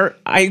just there.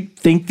 I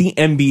think the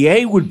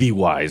NBA would be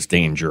wise,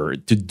 Danger,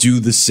 to do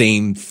the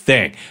same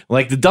thing.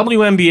 Like, the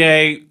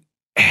WNBA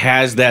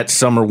has that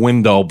summer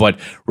window, but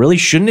really,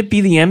 shouldn't it be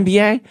the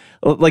NBA?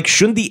 Like,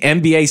 shouldn't the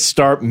NBA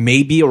start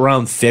maybe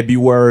around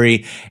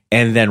February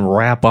and then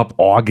wrap up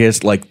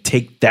August? Like,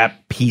 take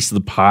that piece of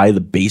the pie the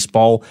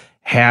baseball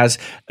has.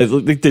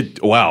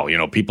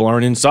 Wow, people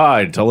aren't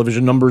inside.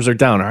 Television numbers are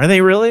down. Are they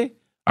really?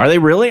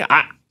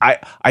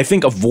 I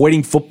think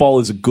avoiding football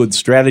is a good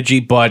strategy,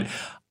 but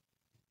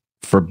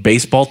for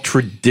baseball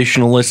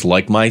traditionalists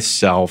like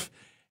myself,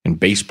 and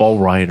baseball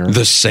writer,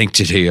 the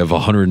sanctity of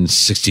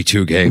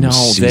 162 games. No,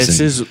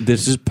 season.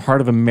 this is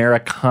part of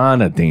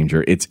Americana,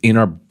 Danger. It's in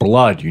our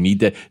blood. You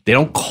need to. They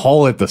don't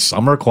call it the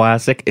Summer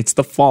Classic. It's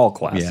the Fall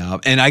Classic. Yeah,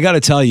 and I got to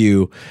tell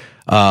you,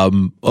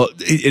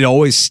 it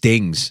always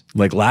stings.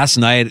 Like last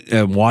night,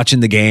 watching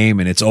the game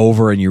and it's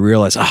over, and you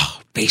realize,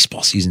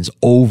 baseball season's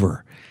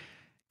over.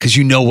 Because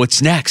you know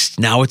what's next.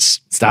 Now it's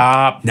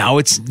stop. Now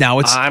it's.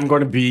 I'm going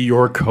to be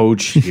your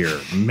coach here.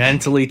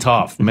 Mentally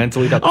tough.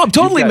 Oh, I'm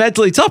totally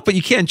mentally tough, but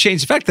you can't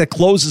change the fact that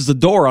closes the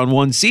door on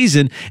one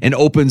season and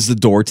opens the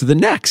door to the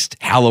next.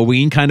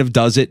 Halloween kind of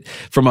does it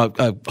from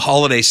a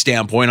holiday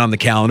standpoint on the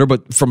calendar,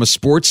 but from a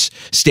sports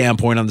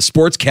standpoint on the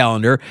sports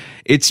calendar,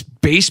 it's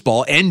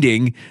baseball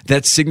ending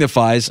that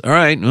signifies, all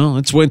right, well,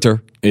 it's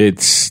winter.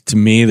 It's, to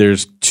me,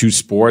 there's two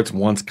sports.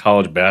 Once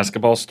college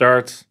basketball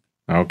starts.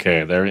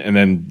 Okay, there, and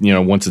then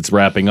once it's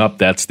wrapping up,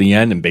 that's the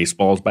end, and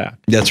baseball's back.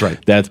 That's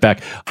right. That's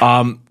back.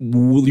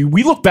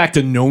 We look back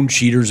to known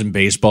cheaters in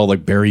baseball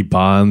like Barry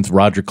Bonds,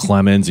 Roger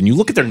Clemens, and you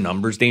look at their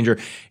numbers, Danger,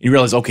 and you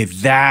realize, okay,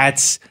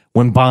 that's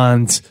when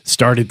Bonds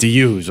started to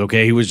use.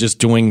 Okay, he was just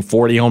doing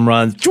 40 home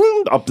runs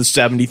up to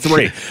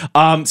 73.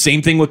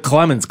 Same thing with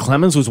Clemens.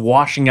 Clemens was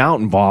washing out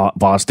in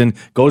Boston,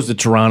 goes to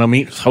Toronto,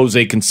 meets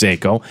Jose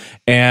Canseco,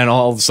 and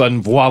all of a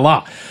sudden,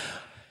 voila.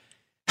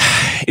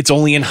 It's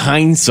only in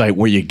hindsight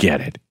where you get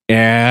it.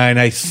 And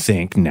I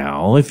think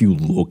now, if you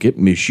look at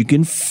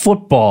Michigan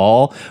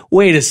football,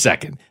 wait a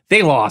second.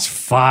 They lost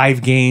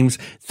 5 games.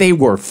 They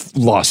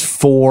lost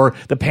 4.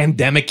 The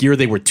pandemic year,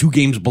 they were 2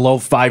 games below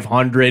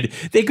 500.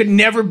 They could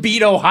never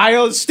beat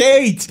Ohio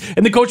State.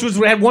 And the coach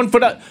had 1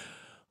 foot up.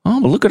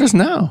 Oh, but look at us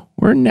now.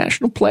 We're a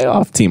national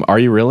playoff team. Are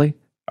you really?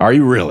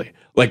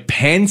 Like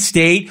Penn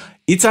State,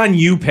 it's on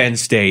you, Penn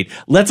State.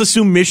 Let's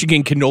assume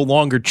Michigan can no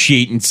longer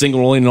cheat and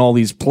single in all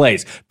these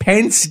plays.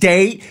 Penn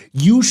State,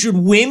 you should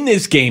win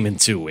this game in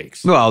 2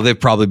 weeks. Well, they've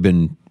probably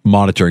been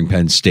monitoring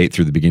Penn State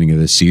through the beginning of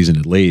this season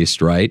at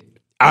least, right?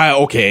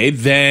 Okay,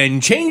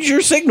 then change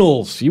your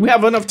signals. You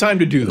have enough time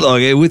to do that.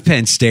 Look, with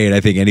Penn State, I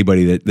think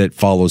anybody that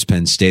follows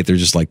Penn State, they're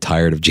just like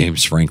tired of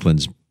James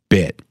Franklin's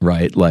bit,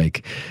 right?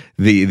 Like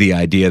the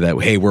idea that,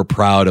 hey, we're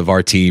proud of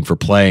our team for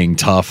playing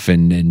tough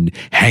and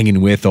hanging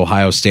with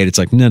Ohio State. It's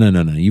like, no.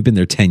 You've been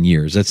there 10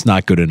 years. That's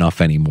not good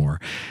enough anymore.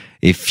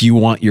 If you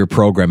want your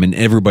program, and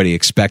everybody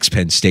expects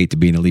Penn State to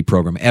be an elite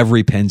program,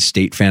 every Penn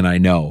State fan I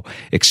know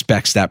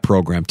expects that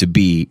program to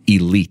be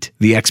elite.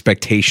 The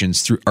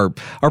expectations are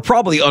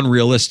probably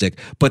unrealistic,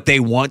 but they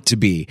want to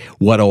be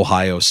what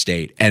Ohio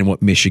State and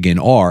what Michigan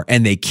are,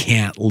 and they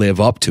can't live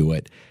up to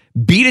it.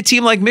 Beat a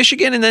team like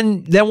Michigan, and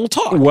then we'll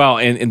talk. Well,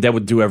 and that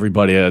would do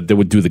everybody. That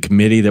would do the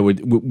committee. That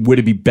would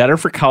it be better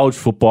for college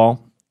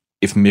football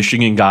if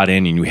Michigan got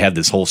in and you had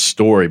this whole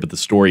story, but the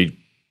story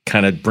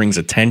kind of brings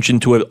attention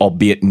to it,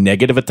 albeit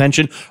negative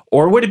attention?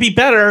 Or would it be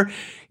better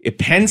if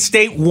Penn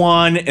State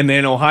won and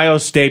then Ohio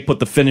State put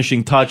the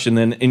finishing touch, and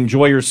then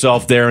enjoy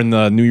yourself there in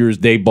the New Year's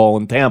Day Bowl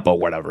in Tampa,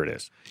 whatever it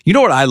is? You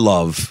know what I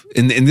love,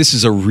 and this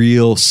is a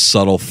real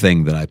subtle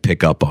thing that I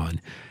pick up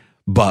on.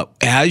 But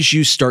as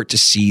you start to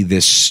see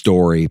this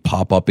story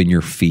pop up in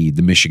your feed,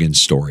 the Michigan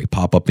story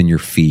pop up in your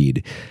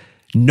feed,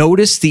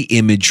 notice the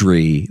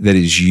imagery that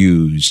is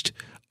used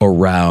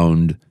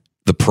around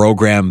the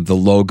program, the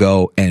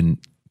logo, and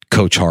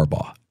Coach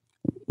Harbaugh.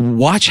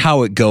 Watch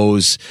how it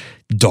goes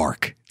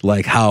dark,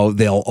 like how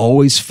they'll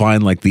always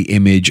find like the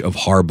image of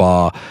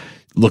Harbaugh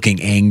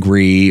looking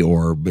angry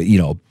or,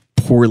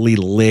 poorly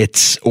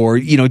lit, or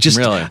just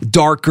really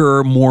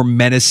darker, more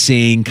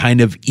menacing, kind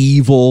of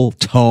evil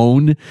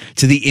tone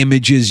to the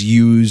images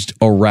used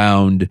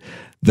around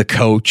the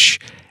coach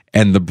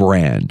and the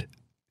brand.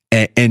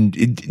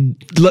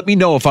 let me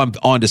know if I'm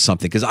onto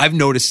something, because I've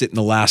noticed it in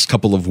the last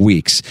couple of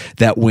weeks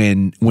that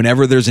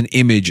whenever there's an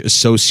image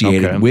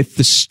associated with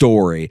the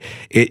story,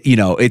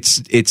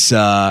 it's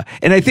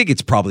and I think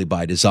it's probably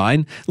by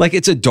design. Like,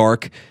 it's a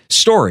dark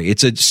story.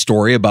 It's a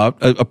story about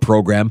a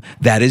program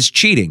that is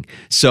cheating.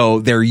 So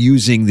they're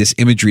using this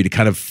imagery to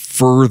kind of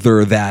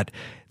further that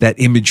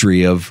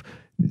imagery of,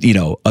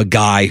 a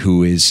guy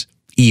who is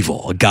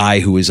evil, a guy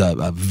who is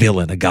a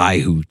villain, a guy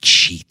who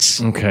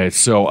cheats. Okay,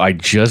 so I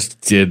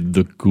just did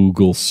the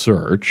Google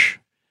search,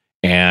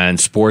 and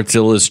Sports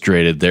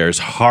Illustrated, there's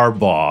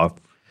Harbaugh,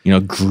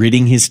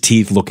 gritting his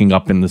teeth, looking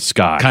up in the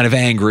sky. Kind of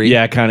angry.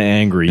 Yeah, kind of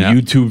angry. Yeah.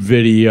 YouTube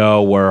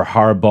video where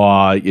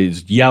Harbaugh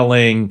is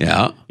yelling.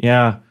 Yeah.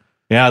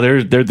 Yeah,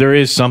 there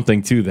is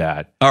something to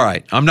that. All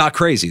right, I'm not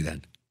crazy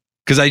then.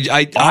 Because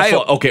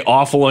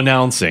awful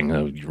announcing,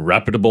 a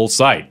reputable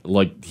site.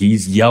 Like,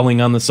 he's yelling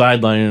on the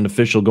sideline and an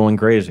official going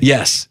crazy.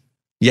 Yes.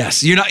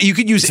 You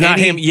could use not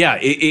him. Yeah,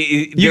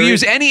 you can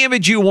use any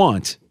image you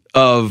want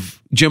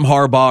of Jim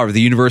Harbaugh or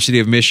the University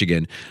of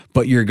Michigan,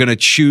 but you're going to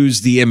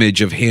choose the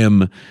image of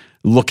him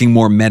looking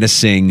more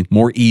menacing,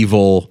 more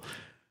evil,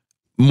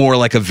 more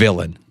like a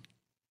villain.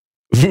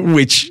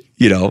 Which,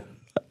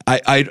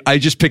 I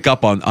just pick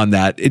up on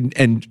that,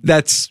 and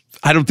that's.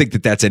 I don't think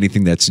that that's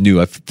anything that's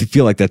new. I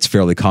feel like that's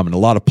fairly common. A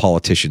lot of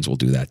politicians will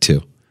do that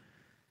too.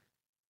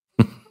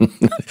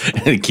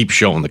 And keep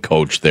showing the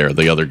coach there,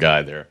 the other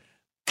guy there.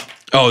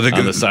 Oh,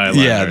 on the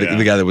sideline. Yeah,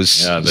 the guy that was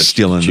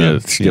stealing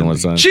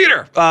the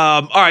cheater.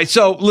 All right.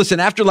 So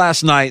listen, after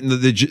last night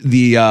and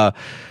the I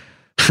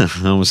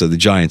almost said the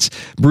Giants,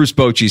 Bruce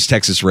Bochy's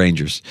Texas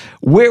Rangers.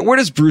 Where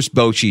does Bruce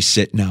Bochy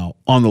sit now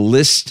on the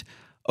list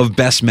of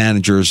best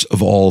managers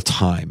of all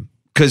time?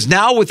 Because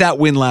now with that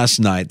win last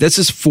night, that's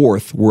his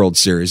 4th World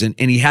Series, and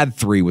he had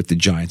 3 with the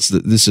Giants.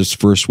 This is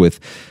first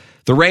with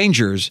the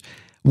Rangers.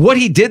 What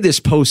he did this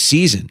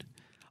postseason,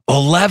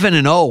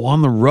 11-0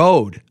 on the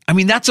road. I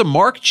mean, that's a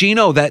mark,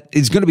 Gino, that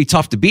is going to be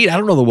tough to beat. I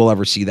don't know that we'll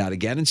ever see that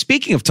again. And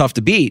speaking of tough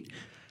to beat,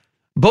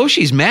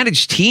 Bochy's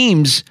managed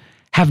teams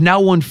have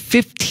now won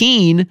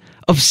 15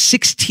 of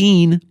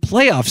 16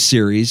 playoff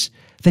series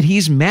that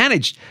he's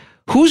managed.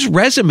 Whose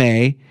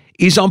resume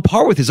is on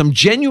par with his? I'm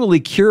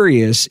genuinely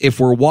curious if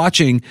we're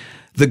watching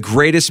the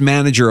greatest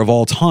manager of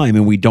all time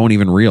and we don't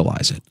even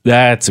realize it.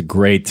 That's a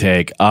great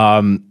take.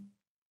 And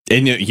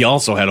he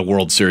also had a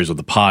World Series with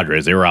the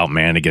Padres. They were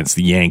outmanned against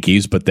the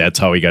Yankees, but that's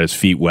how he got his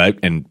feet wet.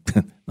 And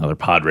another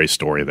Padres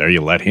story there.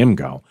 You let him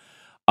go.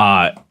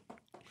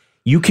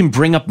 You can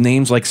bring up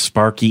names like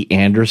Sparky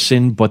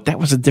Anderson, but that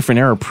was a different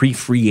era,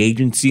 pre-free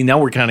agency. Now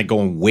we're kind of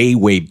going way,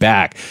 way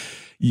back.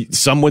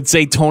 Some would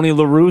say Tony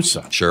La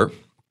Russa. Sure.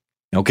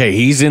 Okay,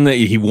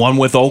 he won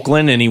with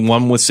Oakland and he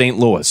won with St.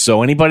 Louis.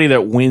 So anybody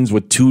that wins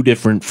with 2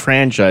 different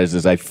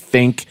franchises, I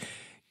think,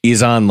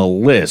 is on the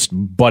list.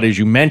 But as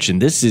you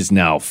mentioned, this is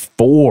now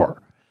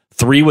 4.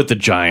 3 with the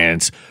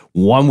Giants,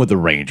 1 with the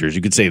Rangers.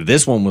 You could say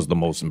this one was the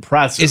most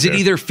impressive. Is it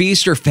either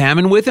feast or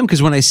famine with him?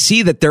 Because when I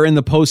see that they're in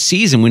the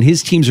postseason, when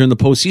his teams are in the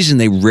postseason,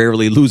 they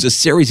rarely lose a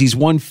series. He's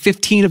won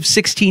 15 of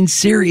 16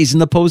 series in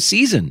the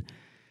postseason.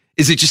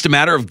 Is it just a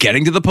matter of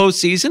getting to the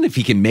postseason? If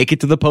he can make it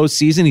to the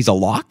postseason, he's a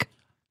lock?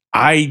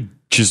 I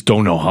just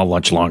don't know how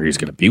much longer he's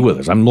going to be with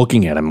us. I'm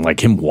looking at him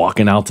like him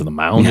walking out to the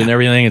mound and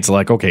everything. It's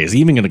like, okay, is he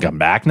even going to come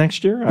back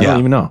next year? I don't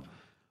even know.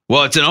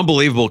 Well, it's an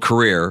unbelievable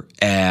career,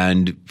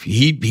 and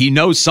he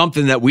knows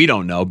something that we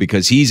don't know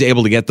because he's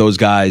able to get those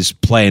guys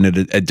playing at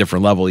a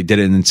different level. He did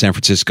it in San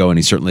Francisco, and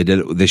he certainly did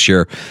it this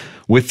year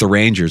with the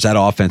Rangers. That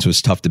offense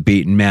was tough to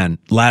beat. And, man,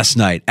 last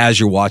night, as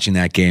you're watching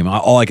that game,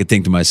 all I could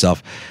think to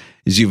myself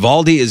is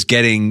Eovaldi is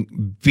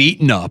getting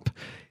beaten up,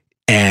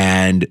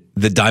 and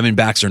the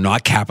Diamondbacks are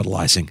not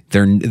capitalizing.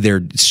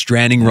 They're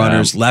stranding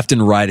runners left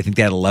and right. I think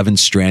they had 11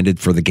 stranded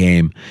for the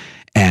game.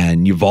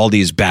 And Eovaldi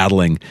is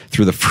battling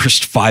through the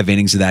first 5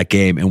 innings of that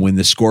game. And when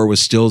the score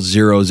was still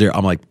 0-0,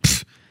 I'm like,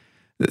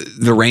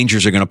 the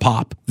Rangers are going to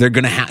pop. They're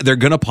going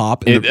to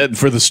pop.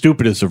 For the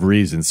stupidest of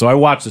reasons. So I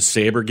watched the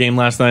Sabre game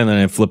last night, and then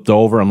I flipped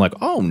over. I'm like,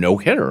 oh, no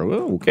hitter.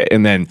 Oh, okay.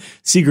 And then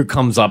Seager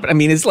comes up. I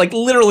mean, it's like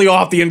literally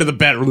off the end of the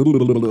bat,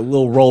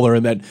 little roller,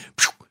 and then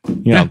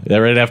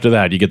right after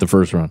that, you get the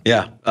first run.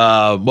 Yeah.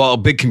 Well,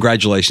 big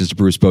congratulations to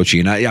Bruce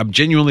Bochy. And I'm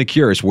genuinely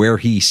curious where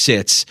he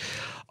sits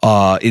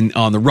on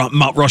the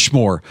Mount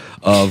Rushmore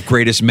of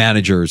greatest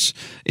managers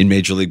in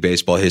Major League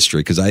Baseball history,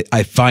 because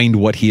I find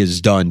what he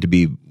has done to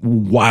be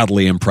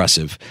wildly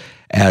impressive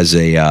as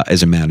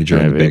a manager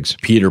in the bigs.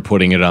 Peter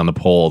putting it on the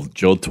poll.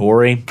 Joe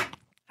Torre.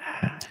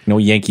 No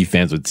Yankee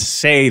fans would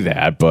say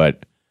that,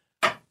 but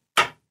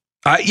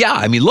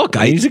I mean, look,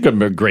 he's a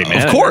great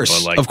manager.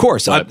 Of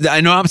course.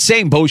 I know. I'm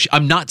saying Bochy.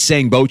 I'm not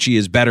saying Bochy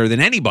is better than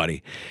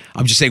anybody.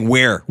 I'm just saying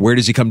where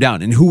does he come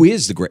down, and who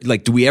is the great?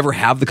 Like, do we ever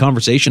have the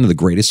conversation of the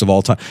greatest of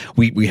all time?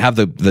 We have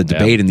the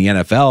debate in the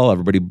NFL.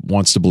 Everybody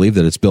wants to believe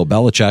that it's Bill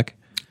Belichick.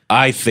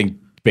 I think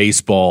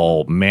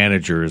baseball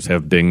managers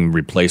have been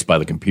replaced by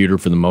the computer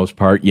for the most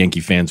part.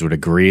 Yankee fans would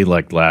agree.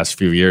 Like the last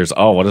few years,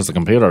 what does the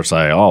computer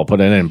say? Oh, put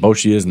it in.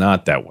 Bochy is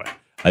not that way.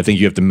 I think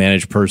you have to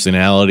manage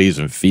personalities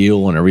and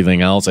feel and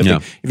everything else. I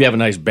think if you have a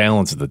nice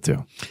balance of the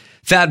two.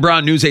 Thad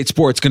Brown, News 8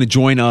 Sports, going to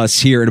join us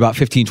here in about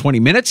 15, 20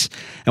 minutes,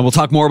 and we'll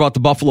talk more about the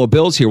Buffalo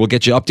Bills here. We'll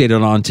get you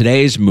updated on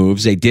today's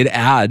moves. They did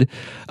add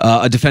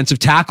a defensive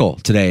tackle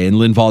today in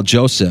Linval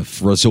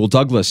Joseph. Rasul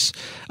Douglas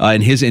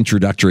in his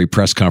introductory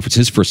press conference,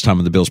 his first time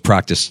on the Bills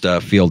practice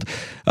field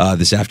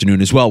this afternoon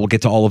as well. We'll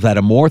get to all of that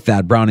and more.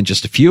 Thad Brown in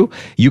just a few.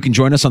 You can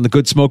join us on the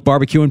Good Smoke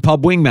Barbecue and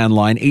Pub Wingman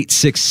line,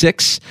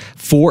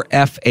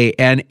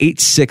 866-4FAN,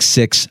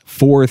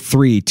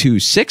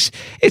 866-4326.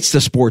 It's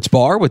the Sports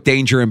Bar with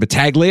Danger and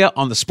Battaglia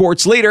on the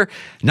Sports Leader,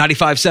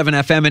 95.7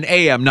 FM and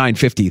AM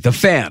 950. The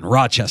Fan,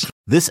 Rochester.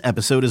 This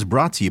episode is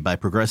brought to you by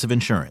Progressive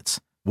Insurance.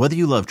 Whether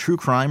you love true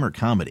crime or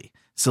comedy,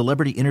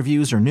 celebrity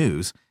interviews or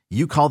news,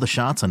 you call the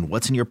shots on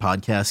what's in your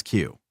podcast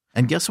queue.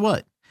 And guess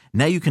what?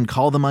 Now you can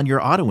call them on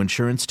your auto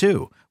insurance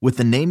too with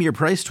the Name Your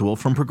Price tool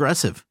from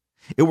Progressive.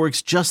 It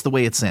works just the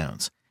way it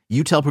sounds.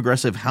 You tell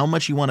Progressive how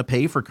much you want to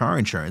pay for car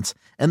insurance,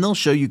 and they'll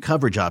show you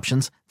coverage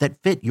options that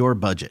fit your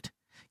budget.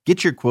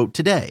 Get your quote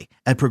today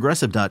at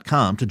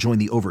Progressive.com to join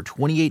the over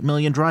 28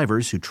 million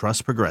drivers who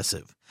trust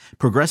Progressive.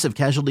 Progressive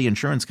Casualty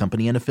Insurance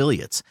Company and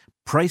Affiliates.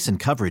 Price and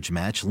coverage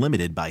match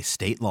limited by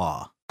state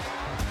law.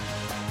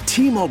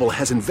 T-Mobile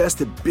has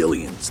invested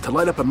billions to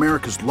light up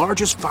America's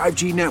largest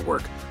 5G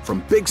network,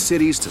 from big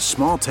cities to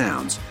small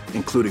towns,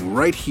 including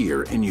right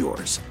here in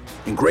yours.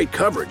 And great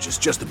coverage is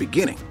just the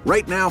beginning.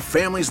 Right now,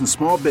 families and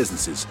small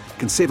businesses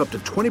can save up to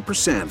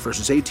 20%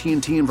 versus AT&T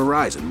and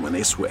Verizon when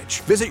they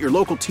switch. Visit your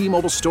local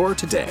T-Mobile store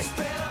today.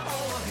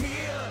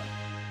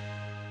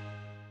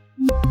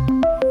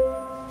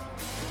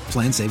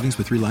 Plan savings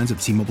with 3 lines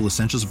of T-Mobile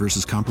Essentials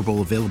versus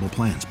comparable available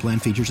plans. Plan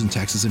features and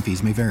taxes and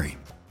fees may vary.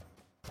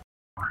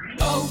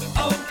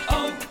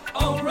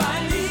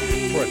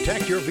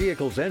 Protect your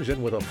vehicle's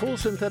engine with a full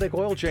synthetic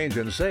oil change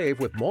and save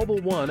with Mobile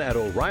One at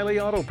O'Reilly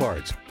Auto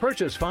Parts.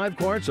 Purchase 5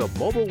 quarts of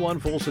Mobile One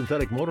full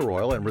synthetic motor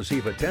oil and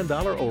receive a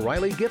 $10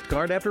 O'Reilly gift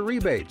card after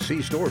rebate.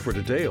 See store for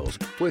details.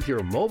 With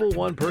your Mobile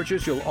One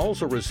purchase, you'll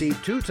also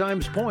receive 2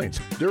 times points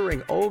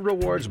during O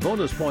Rewards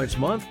Bonus Points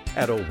Month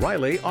at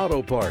O'Reilly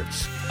Auto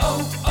Parts.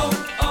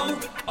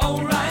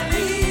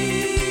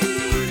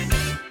 O'Reilly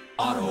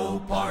Auto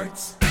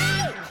Parts.